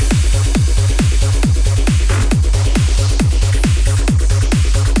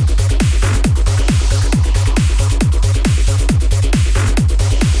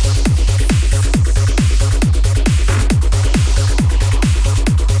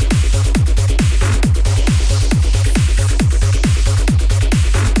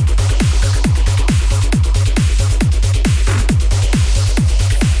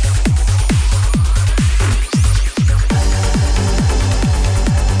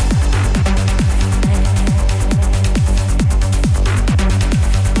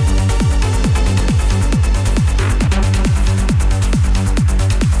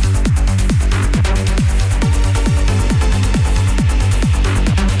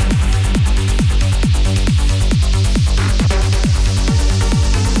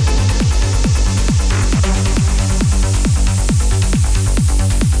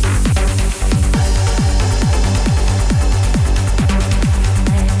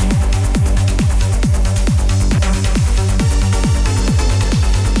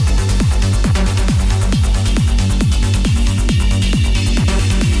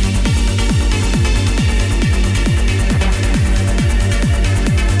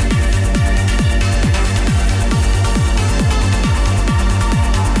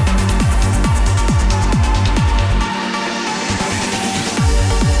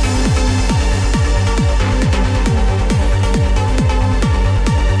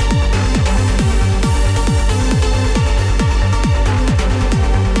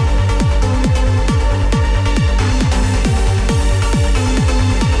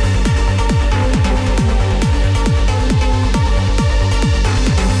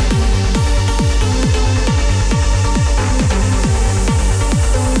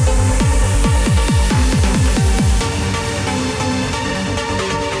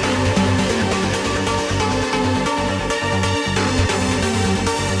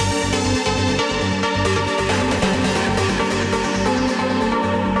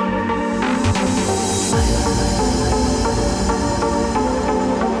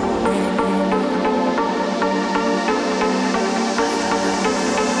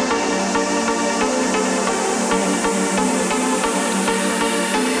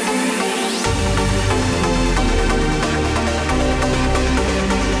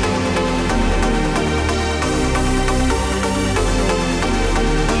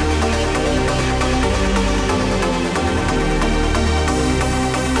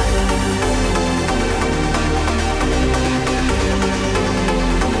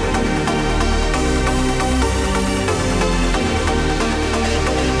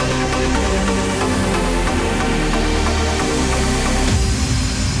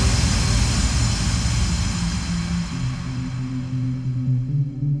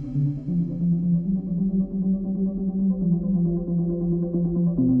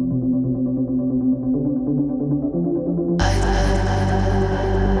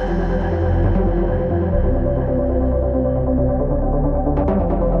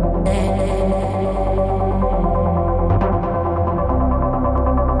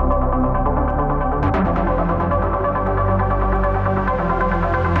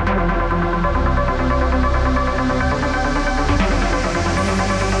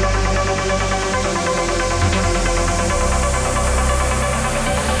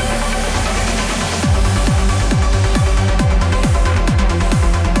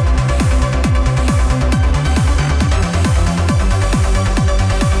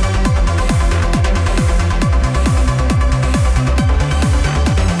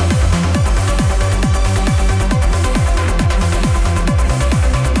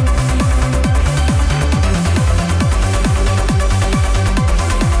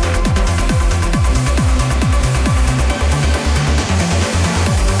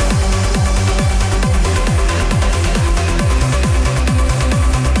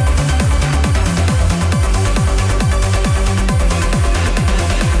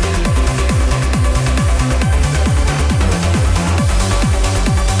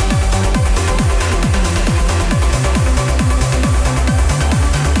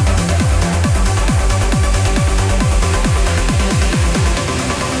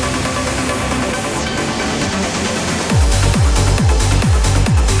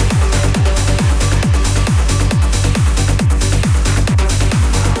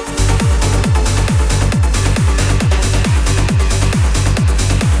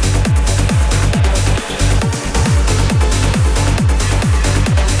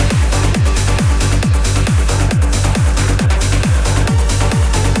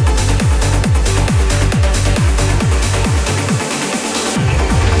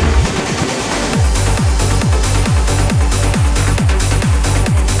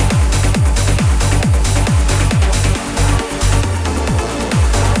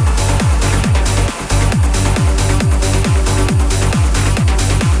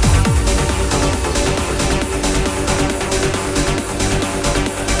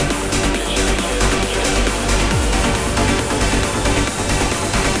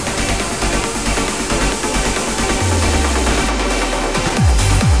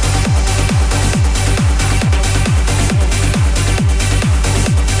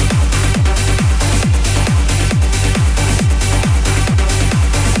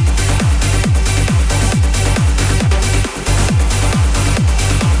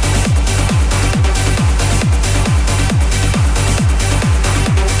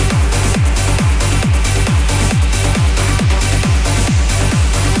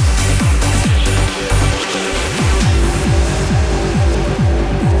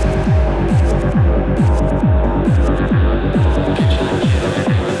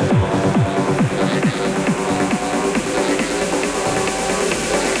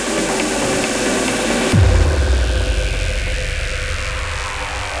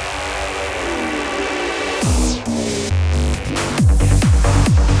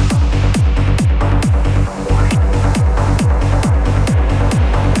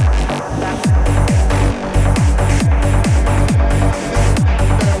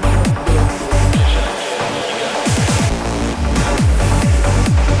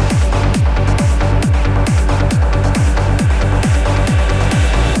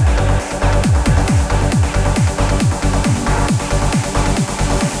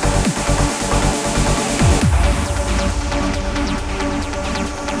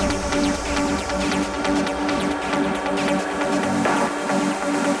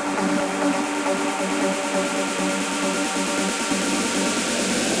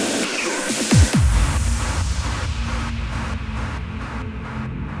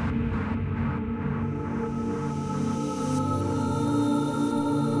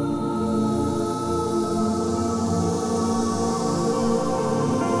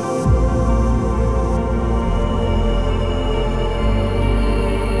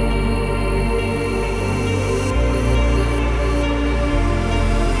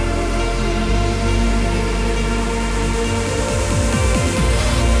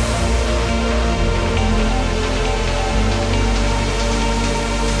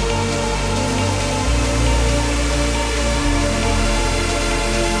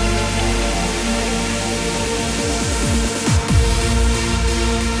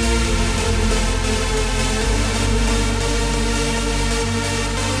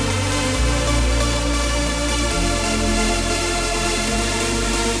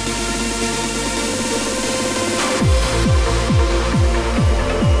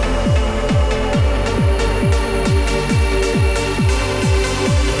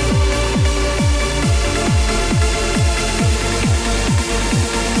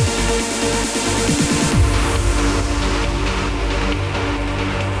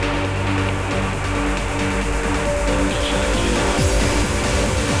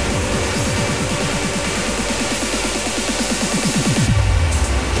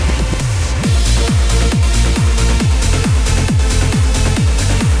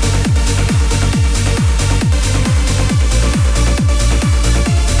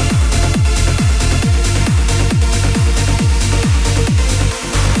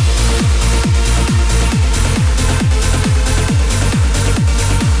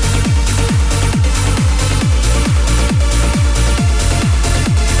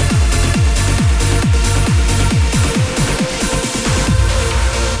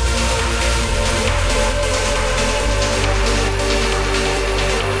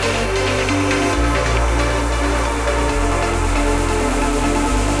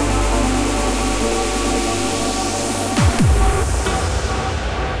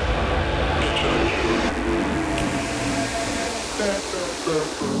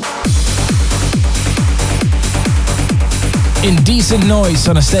 Indecent Noise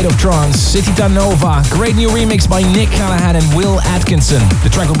on A State of Trance. Citita Nova, great new remix by Nick Callahan and Will Atkinson. The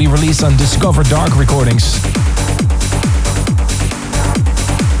track will be released on Discover Dark Recordings.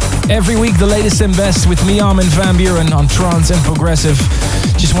 Every week the latest and best with me, Armin van Buuren, on Trance and Progressive.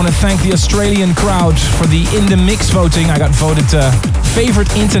 Just want to thank the Australian crowd for the In The Mix voting. I got voted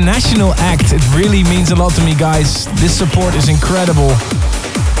favorite international act. It really means a lot to me, guys. This support is incredible.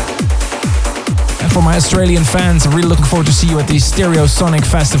 And for my Australian fans, I'm really looking forward to see you at the Stereosonic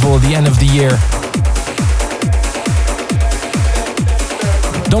Festival at the end of the year.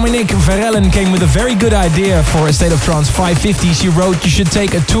 Dominique Verellen came with a very good idea for A State of Trance 550. She wrote, you should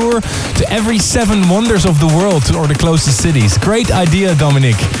take a tour to every 7 wonders of the world or the closest cities. Great idea,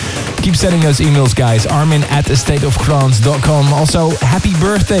 Dominique. Keep sending those emails, guys. Armin@astateoftrance.com. Also, happy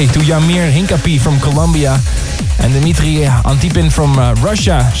birthday to Yamir Hinkapi from Colombia. And Dmitry Antipin from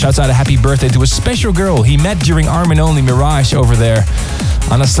Russia shouts out a happy birthday to a special girl he met during Armin Only Mirage over there.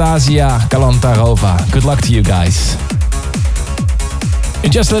 Anastasia Kalantarova. Good luck to you guys. In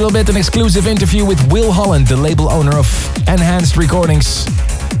just a little bit, an exclusive interview with Will Holland, the label owner of Enhanced Recordings.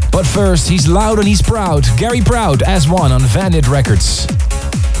 But first, he's loud and he's proud. Gary Proud as one on Vandit Records.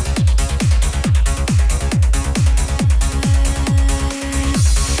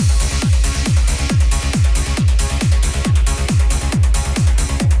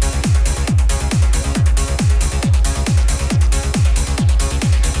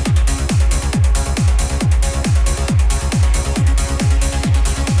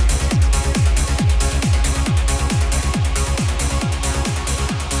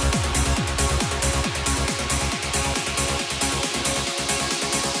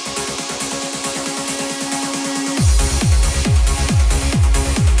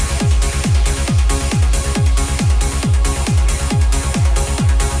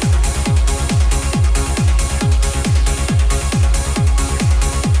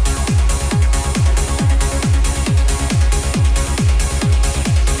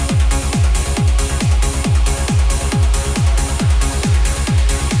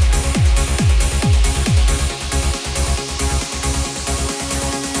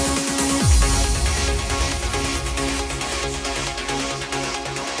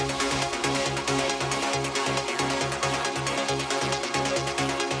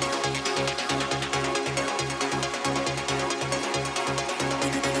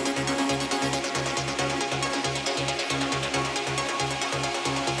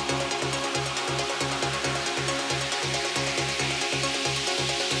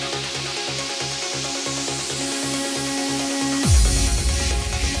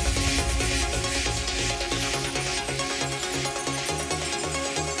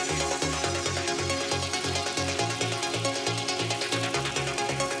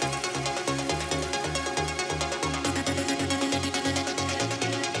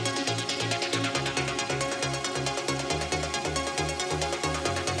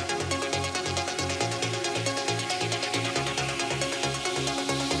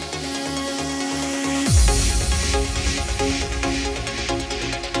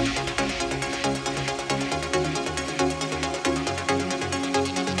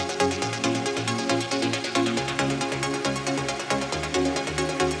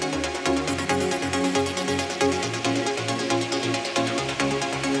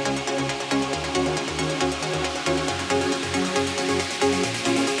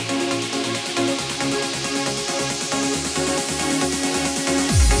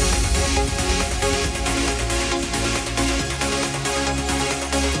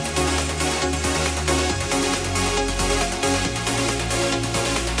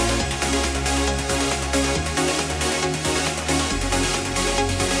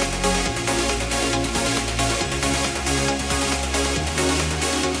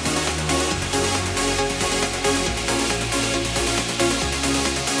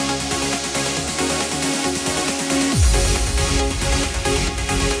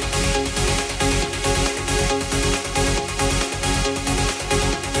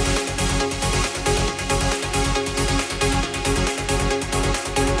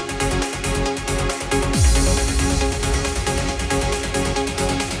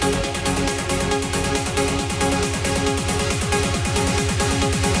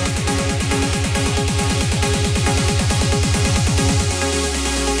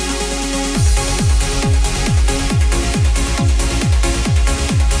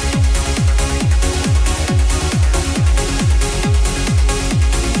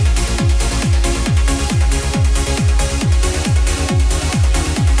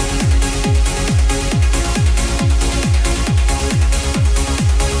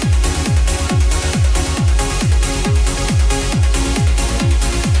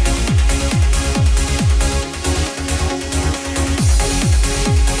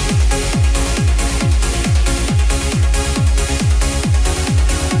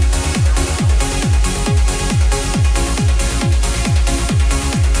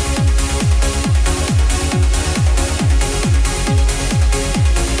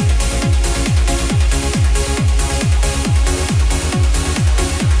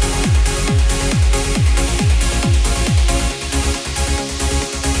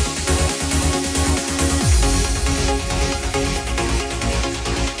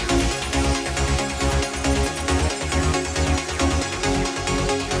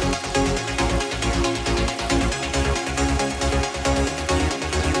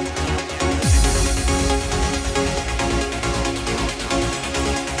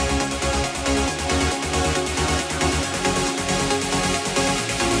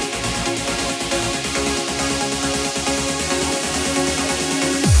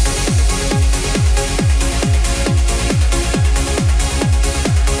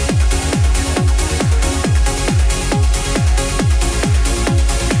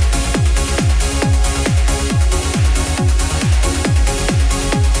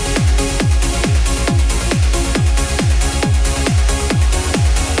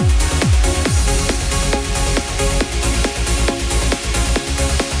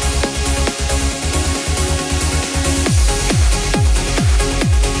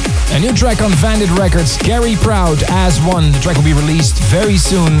 track on Vandit Records, Gary Proud, As One. The track will be released very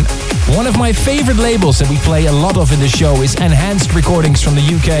soon. One of my favorite labels that we play a lot of in the show is Enhanced Recordings from the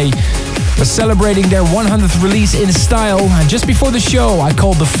UK. They're celebrating their 100th release in style. And just before the show, I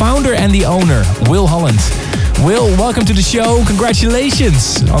called the founder and the owner, Will Holland. Will, welcome to the show.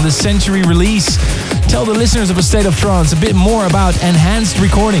 Congratulations on the century release. Tell the listeners of A State of Trance a bit more about Enhanced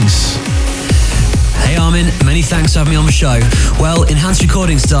Recordings. Hey Armin, many thanks for having me on the show. Well, Enhanced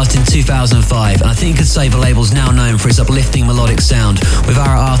Recordings started in 2005, and I think you could say the label's now known for its uplifting melodic sound, with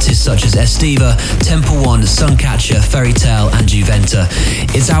our artists such as Estiva, Temple One, Suncatcher, Fairy Tale, and Juventa.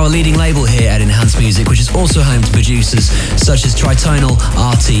 It's our leading label here at Enhanced Music, which is also home to producers such as Tritonal,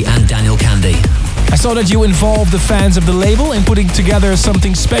 Artie, and Daniel Candy. I saw that you involved the fans of the label in putting together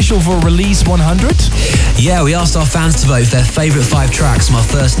something special for Release 100. Yeah, we asked our fans to vote for their favourite 5 tracks from our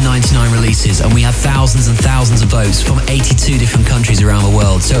first 99 releases, and we had thousands and thousands of votes from 82 different countries around the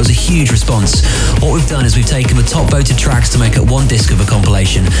world, so it was a huge response. What we've done is we've taken the top voted tracks to make up one disc of a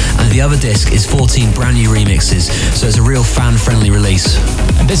compilation, and the other disc is 14 brand new remixes, so it's a real fan-friendly release.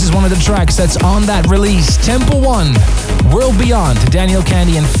 And this is one of the tracks that's on that release, Temple One, World Beyond, Daniel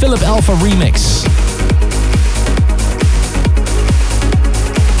Candy and Philip Alpha remix.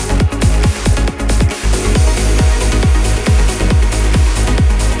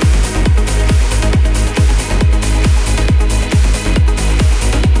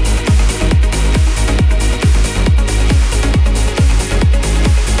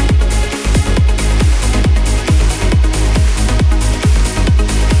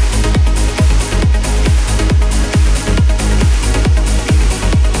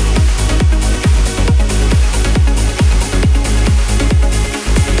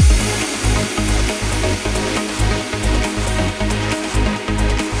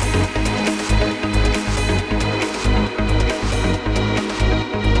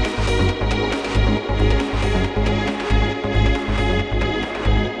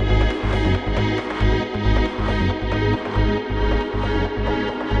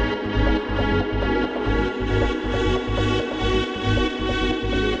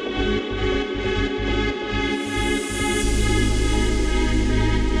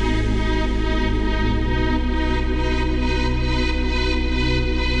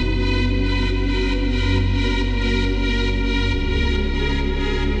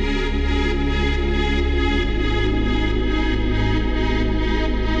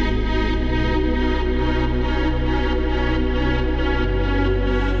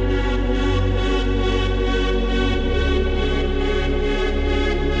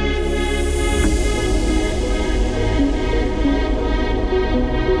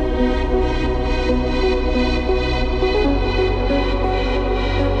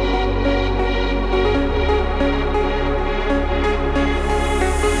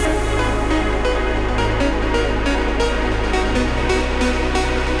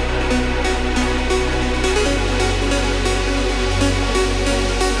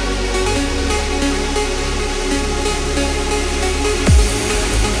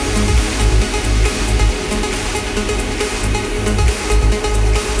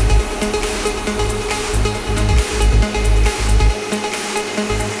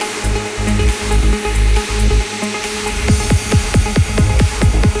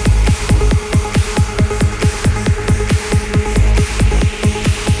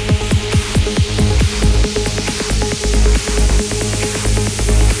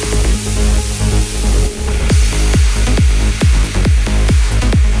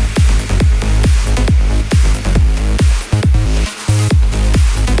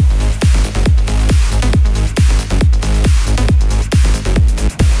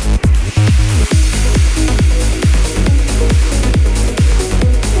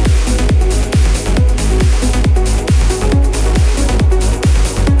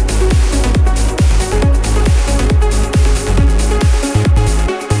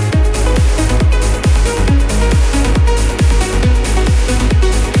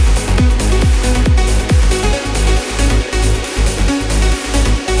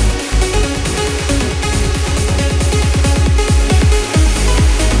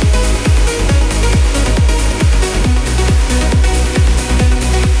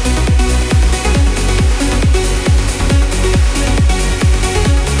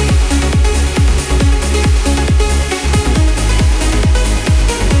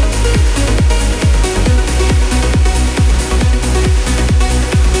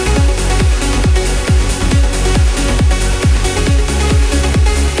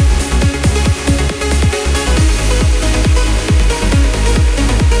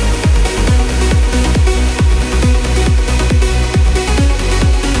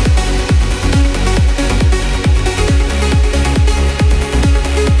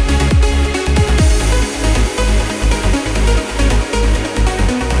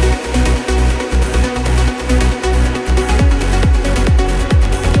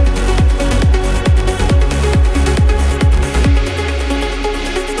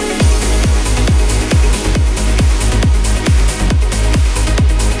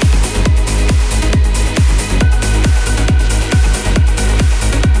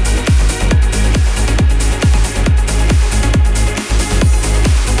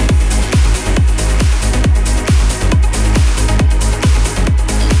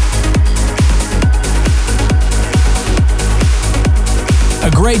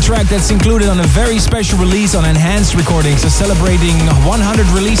 great track that's included on a very special release on Enhanced Recordings, celebrating 100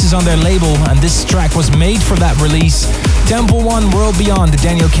 releases on their label, and this track was made for that release. Temple One World Beyond, the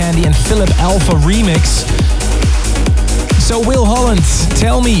Daniel Kandi and Philip Alpha remix. So Will Holland,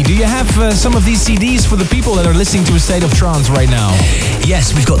 tell me, do you have some of these CDs for the people that are listening to A State of Trance right now?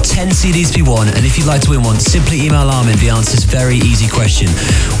 Yes, we've got 10 CDs to be won, and if you'd like to win one, simply email Armin the answer to this very easy question.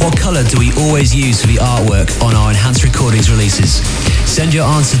 What colour do we always use for the artwork on our Enhanced Recordings releases? Send your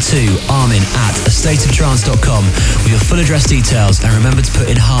answer to armin@astateoftrance.com with your full address details, and remember to put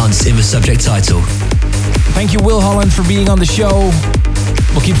Enhanced in the subject title. Thank you, Will Holland, for being on the show.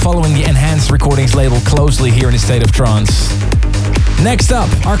 We'll keep following the Enhanced Recordings label closely here in A State of Trance. Next up,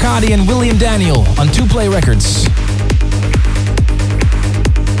 Arcadi and William Daniel on 2Play Records.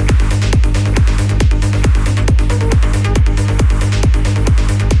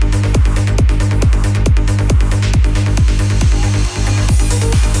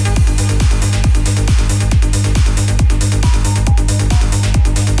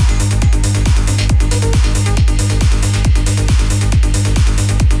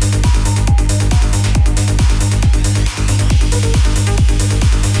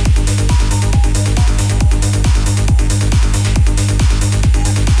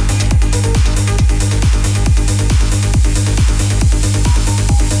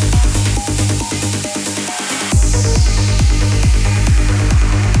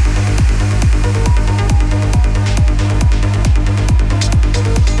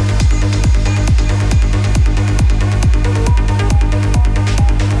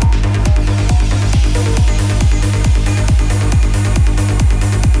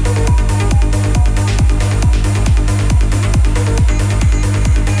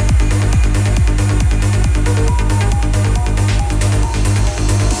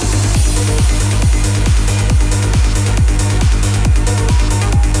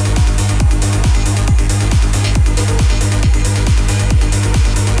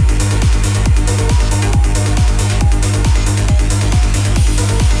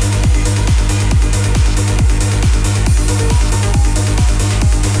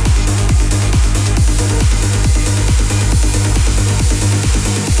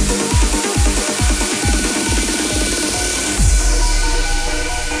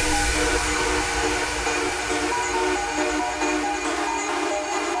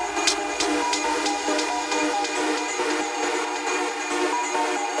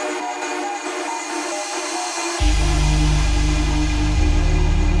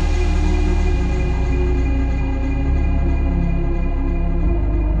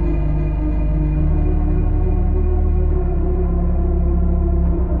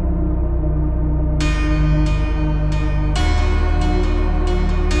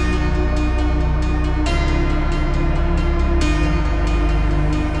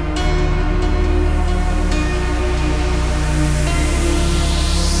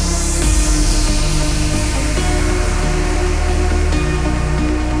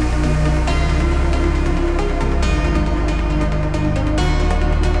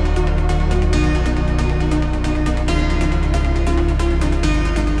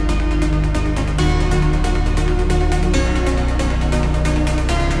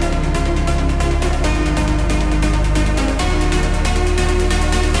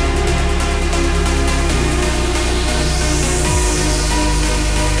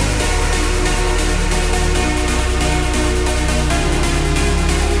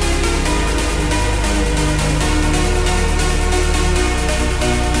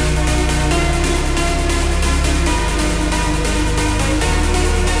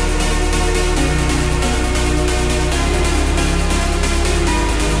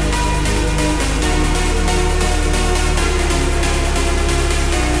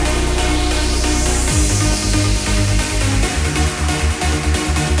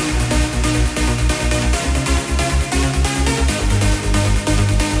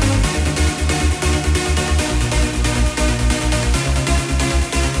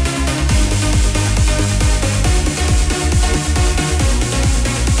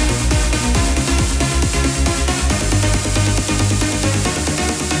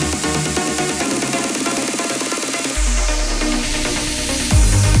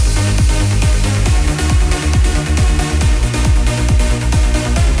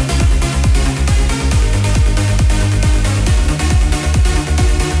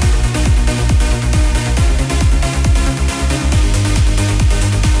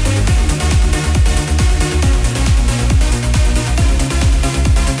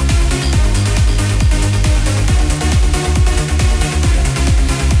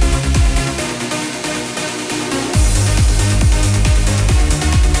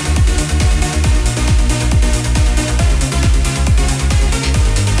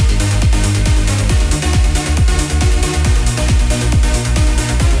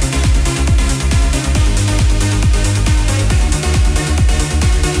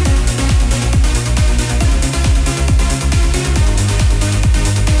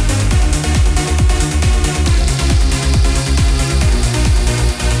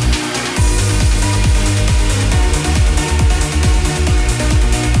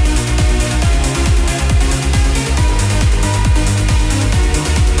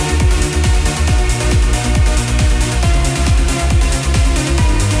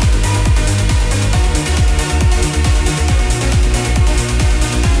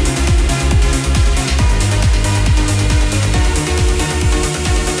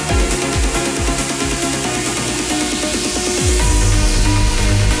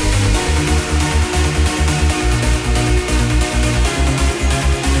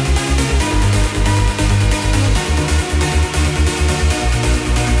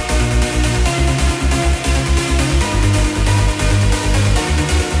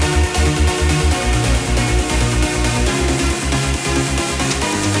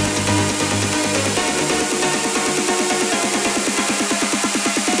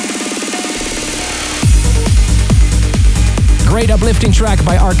 great uplifting track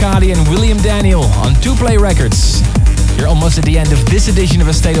by Arcadi and William Daniel on 2Play Records. You're almost at the end of this edition of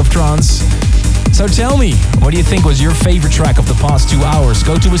A State of Trance. So tell me, what do you think was your favorite track of the past 2 hours?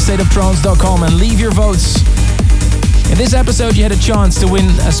 Go to astateoftrance.com and leave your votes. In this episode, you had a chance to win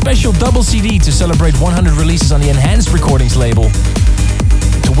a special double CD to celebrate 100 releases on the Enhanced Recordings label.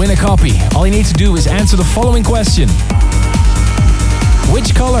 To win a copy, all you need to do is answer the following question.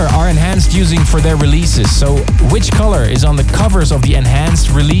 Which color are Enhanced using for their releases? So, which color is on the covers of the Enhanced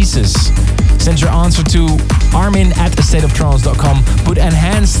releases? Send your answer to armin@astateoftrance.com. Put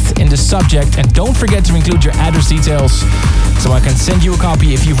Enhanced in the subject and don't forget to include your address details so I can send you a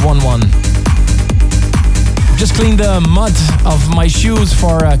copy if you've won one. Just cleaned the mud of my shoes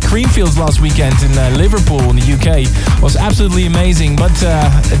for Creamfields last weekend in Liverpool in the UK. It was absolutely amazing, but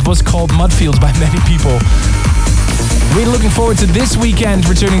it was called Mudfields by many people. Really looking forward to this weekend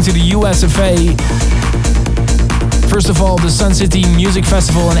returning to the US of A. First of all, the Sun City Music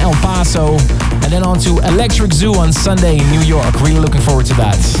Festival in El Paso, and then on to Electric Zoo on Sunday in New York. Really looking forward to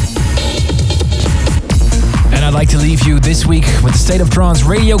that. And I'd like to leave you this week with the State of Trance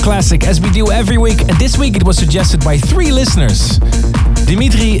Radio Classic, as we do every week. And this week it was suggested by 3 listeners.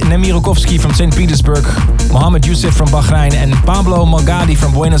 Dimitri Nemirokovsky from St. Petersburg, Mohammed Yusuf from Bahrain, and Pablo Malgadi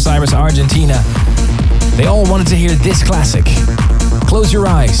from Buenos Aires, Argentina. They all wanted to hear this classic. Close Your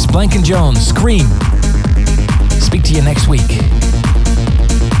Eyes, Blank & Jones, Scream. Speak to you next week.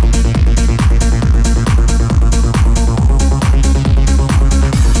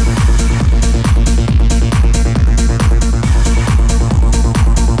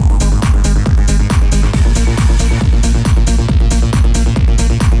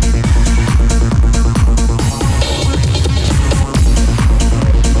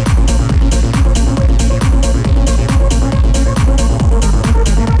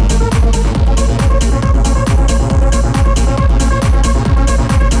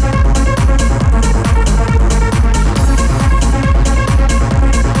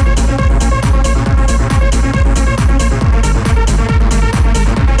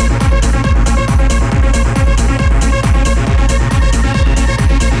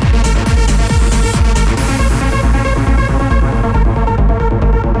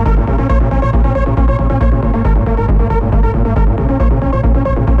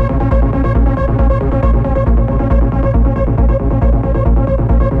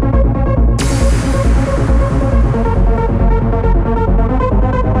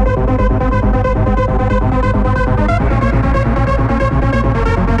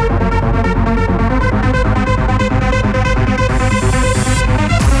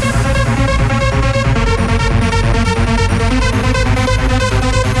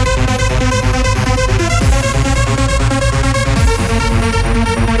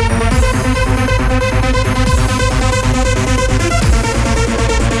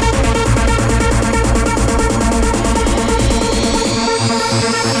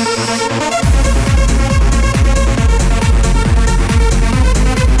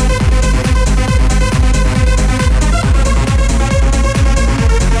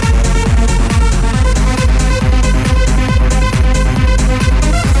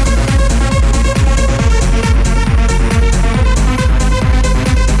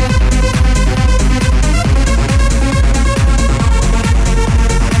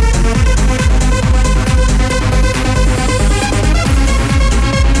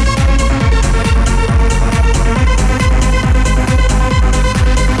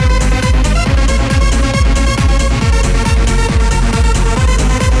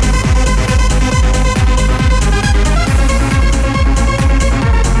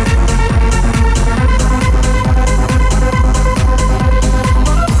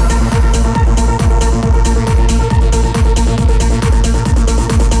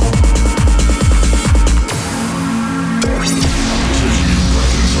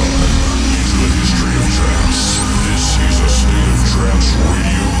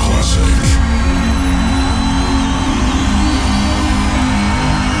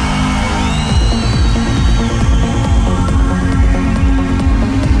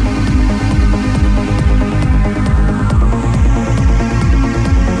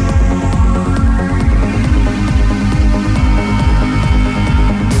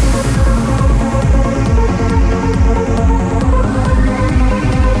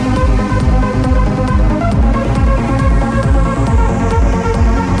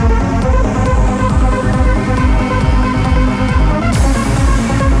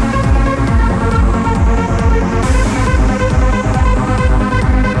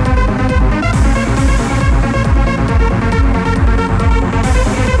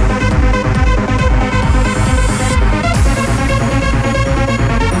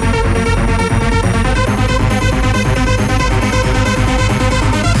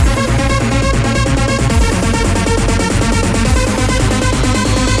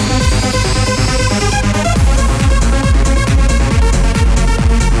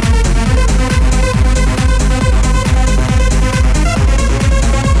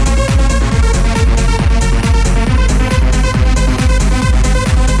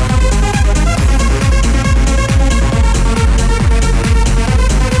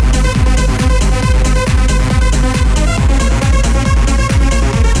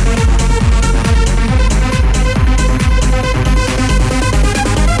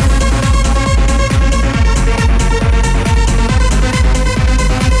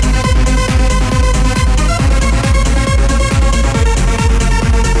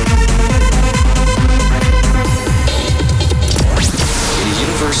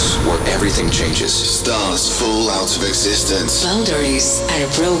 place where everything changes. Stars fall out of existence. Boundaries are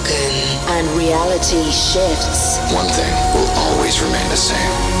broken and reality shifts. One thing will always remain the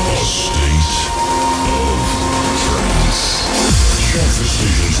same. A state of trance. Check the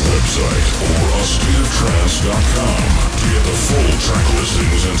station's website or astateoftrance.com to get the full track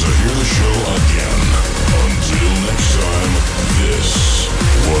listings and to hear the show